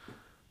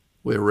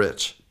we're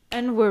rich.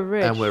 And we're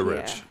rich. And we're yeah.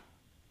 rich.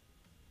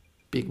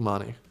 Big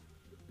money.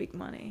 Big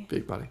money.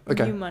 Big money.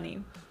 Okay. New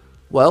money.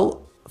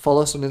 Well,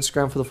 follow us on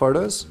Instagram for the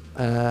photos.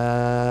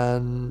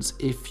 And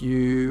if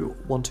you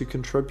want to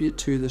contribute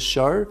to the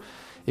show,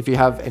 if you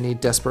have any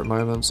desperate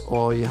moments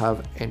or you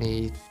have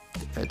any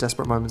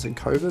desperate moments in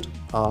COVID,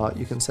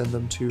 you can send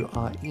them to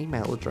our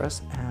email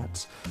address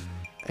at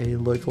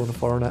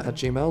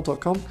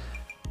alocalandaforeigner@gmail.com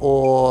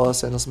or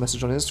send us a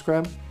message on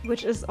Instagram.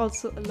 Which is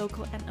also a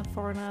local and a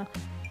foreigner,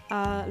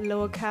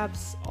 lower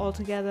caps all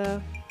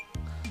together.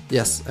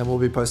 Yes, and we'll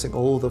be posting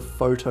all the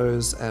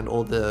photos and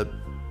all the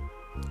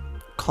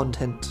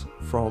content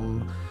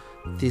from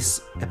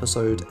this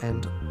episode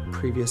and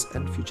previous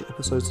and future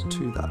episodes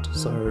to that.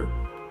 So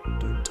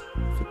don't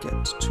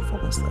forget to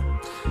follow us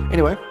there.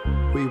 Anyway,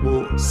 we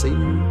will see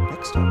you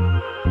next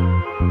time.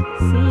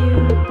 See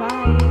you.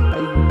 Bye.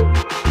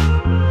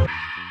 Bye.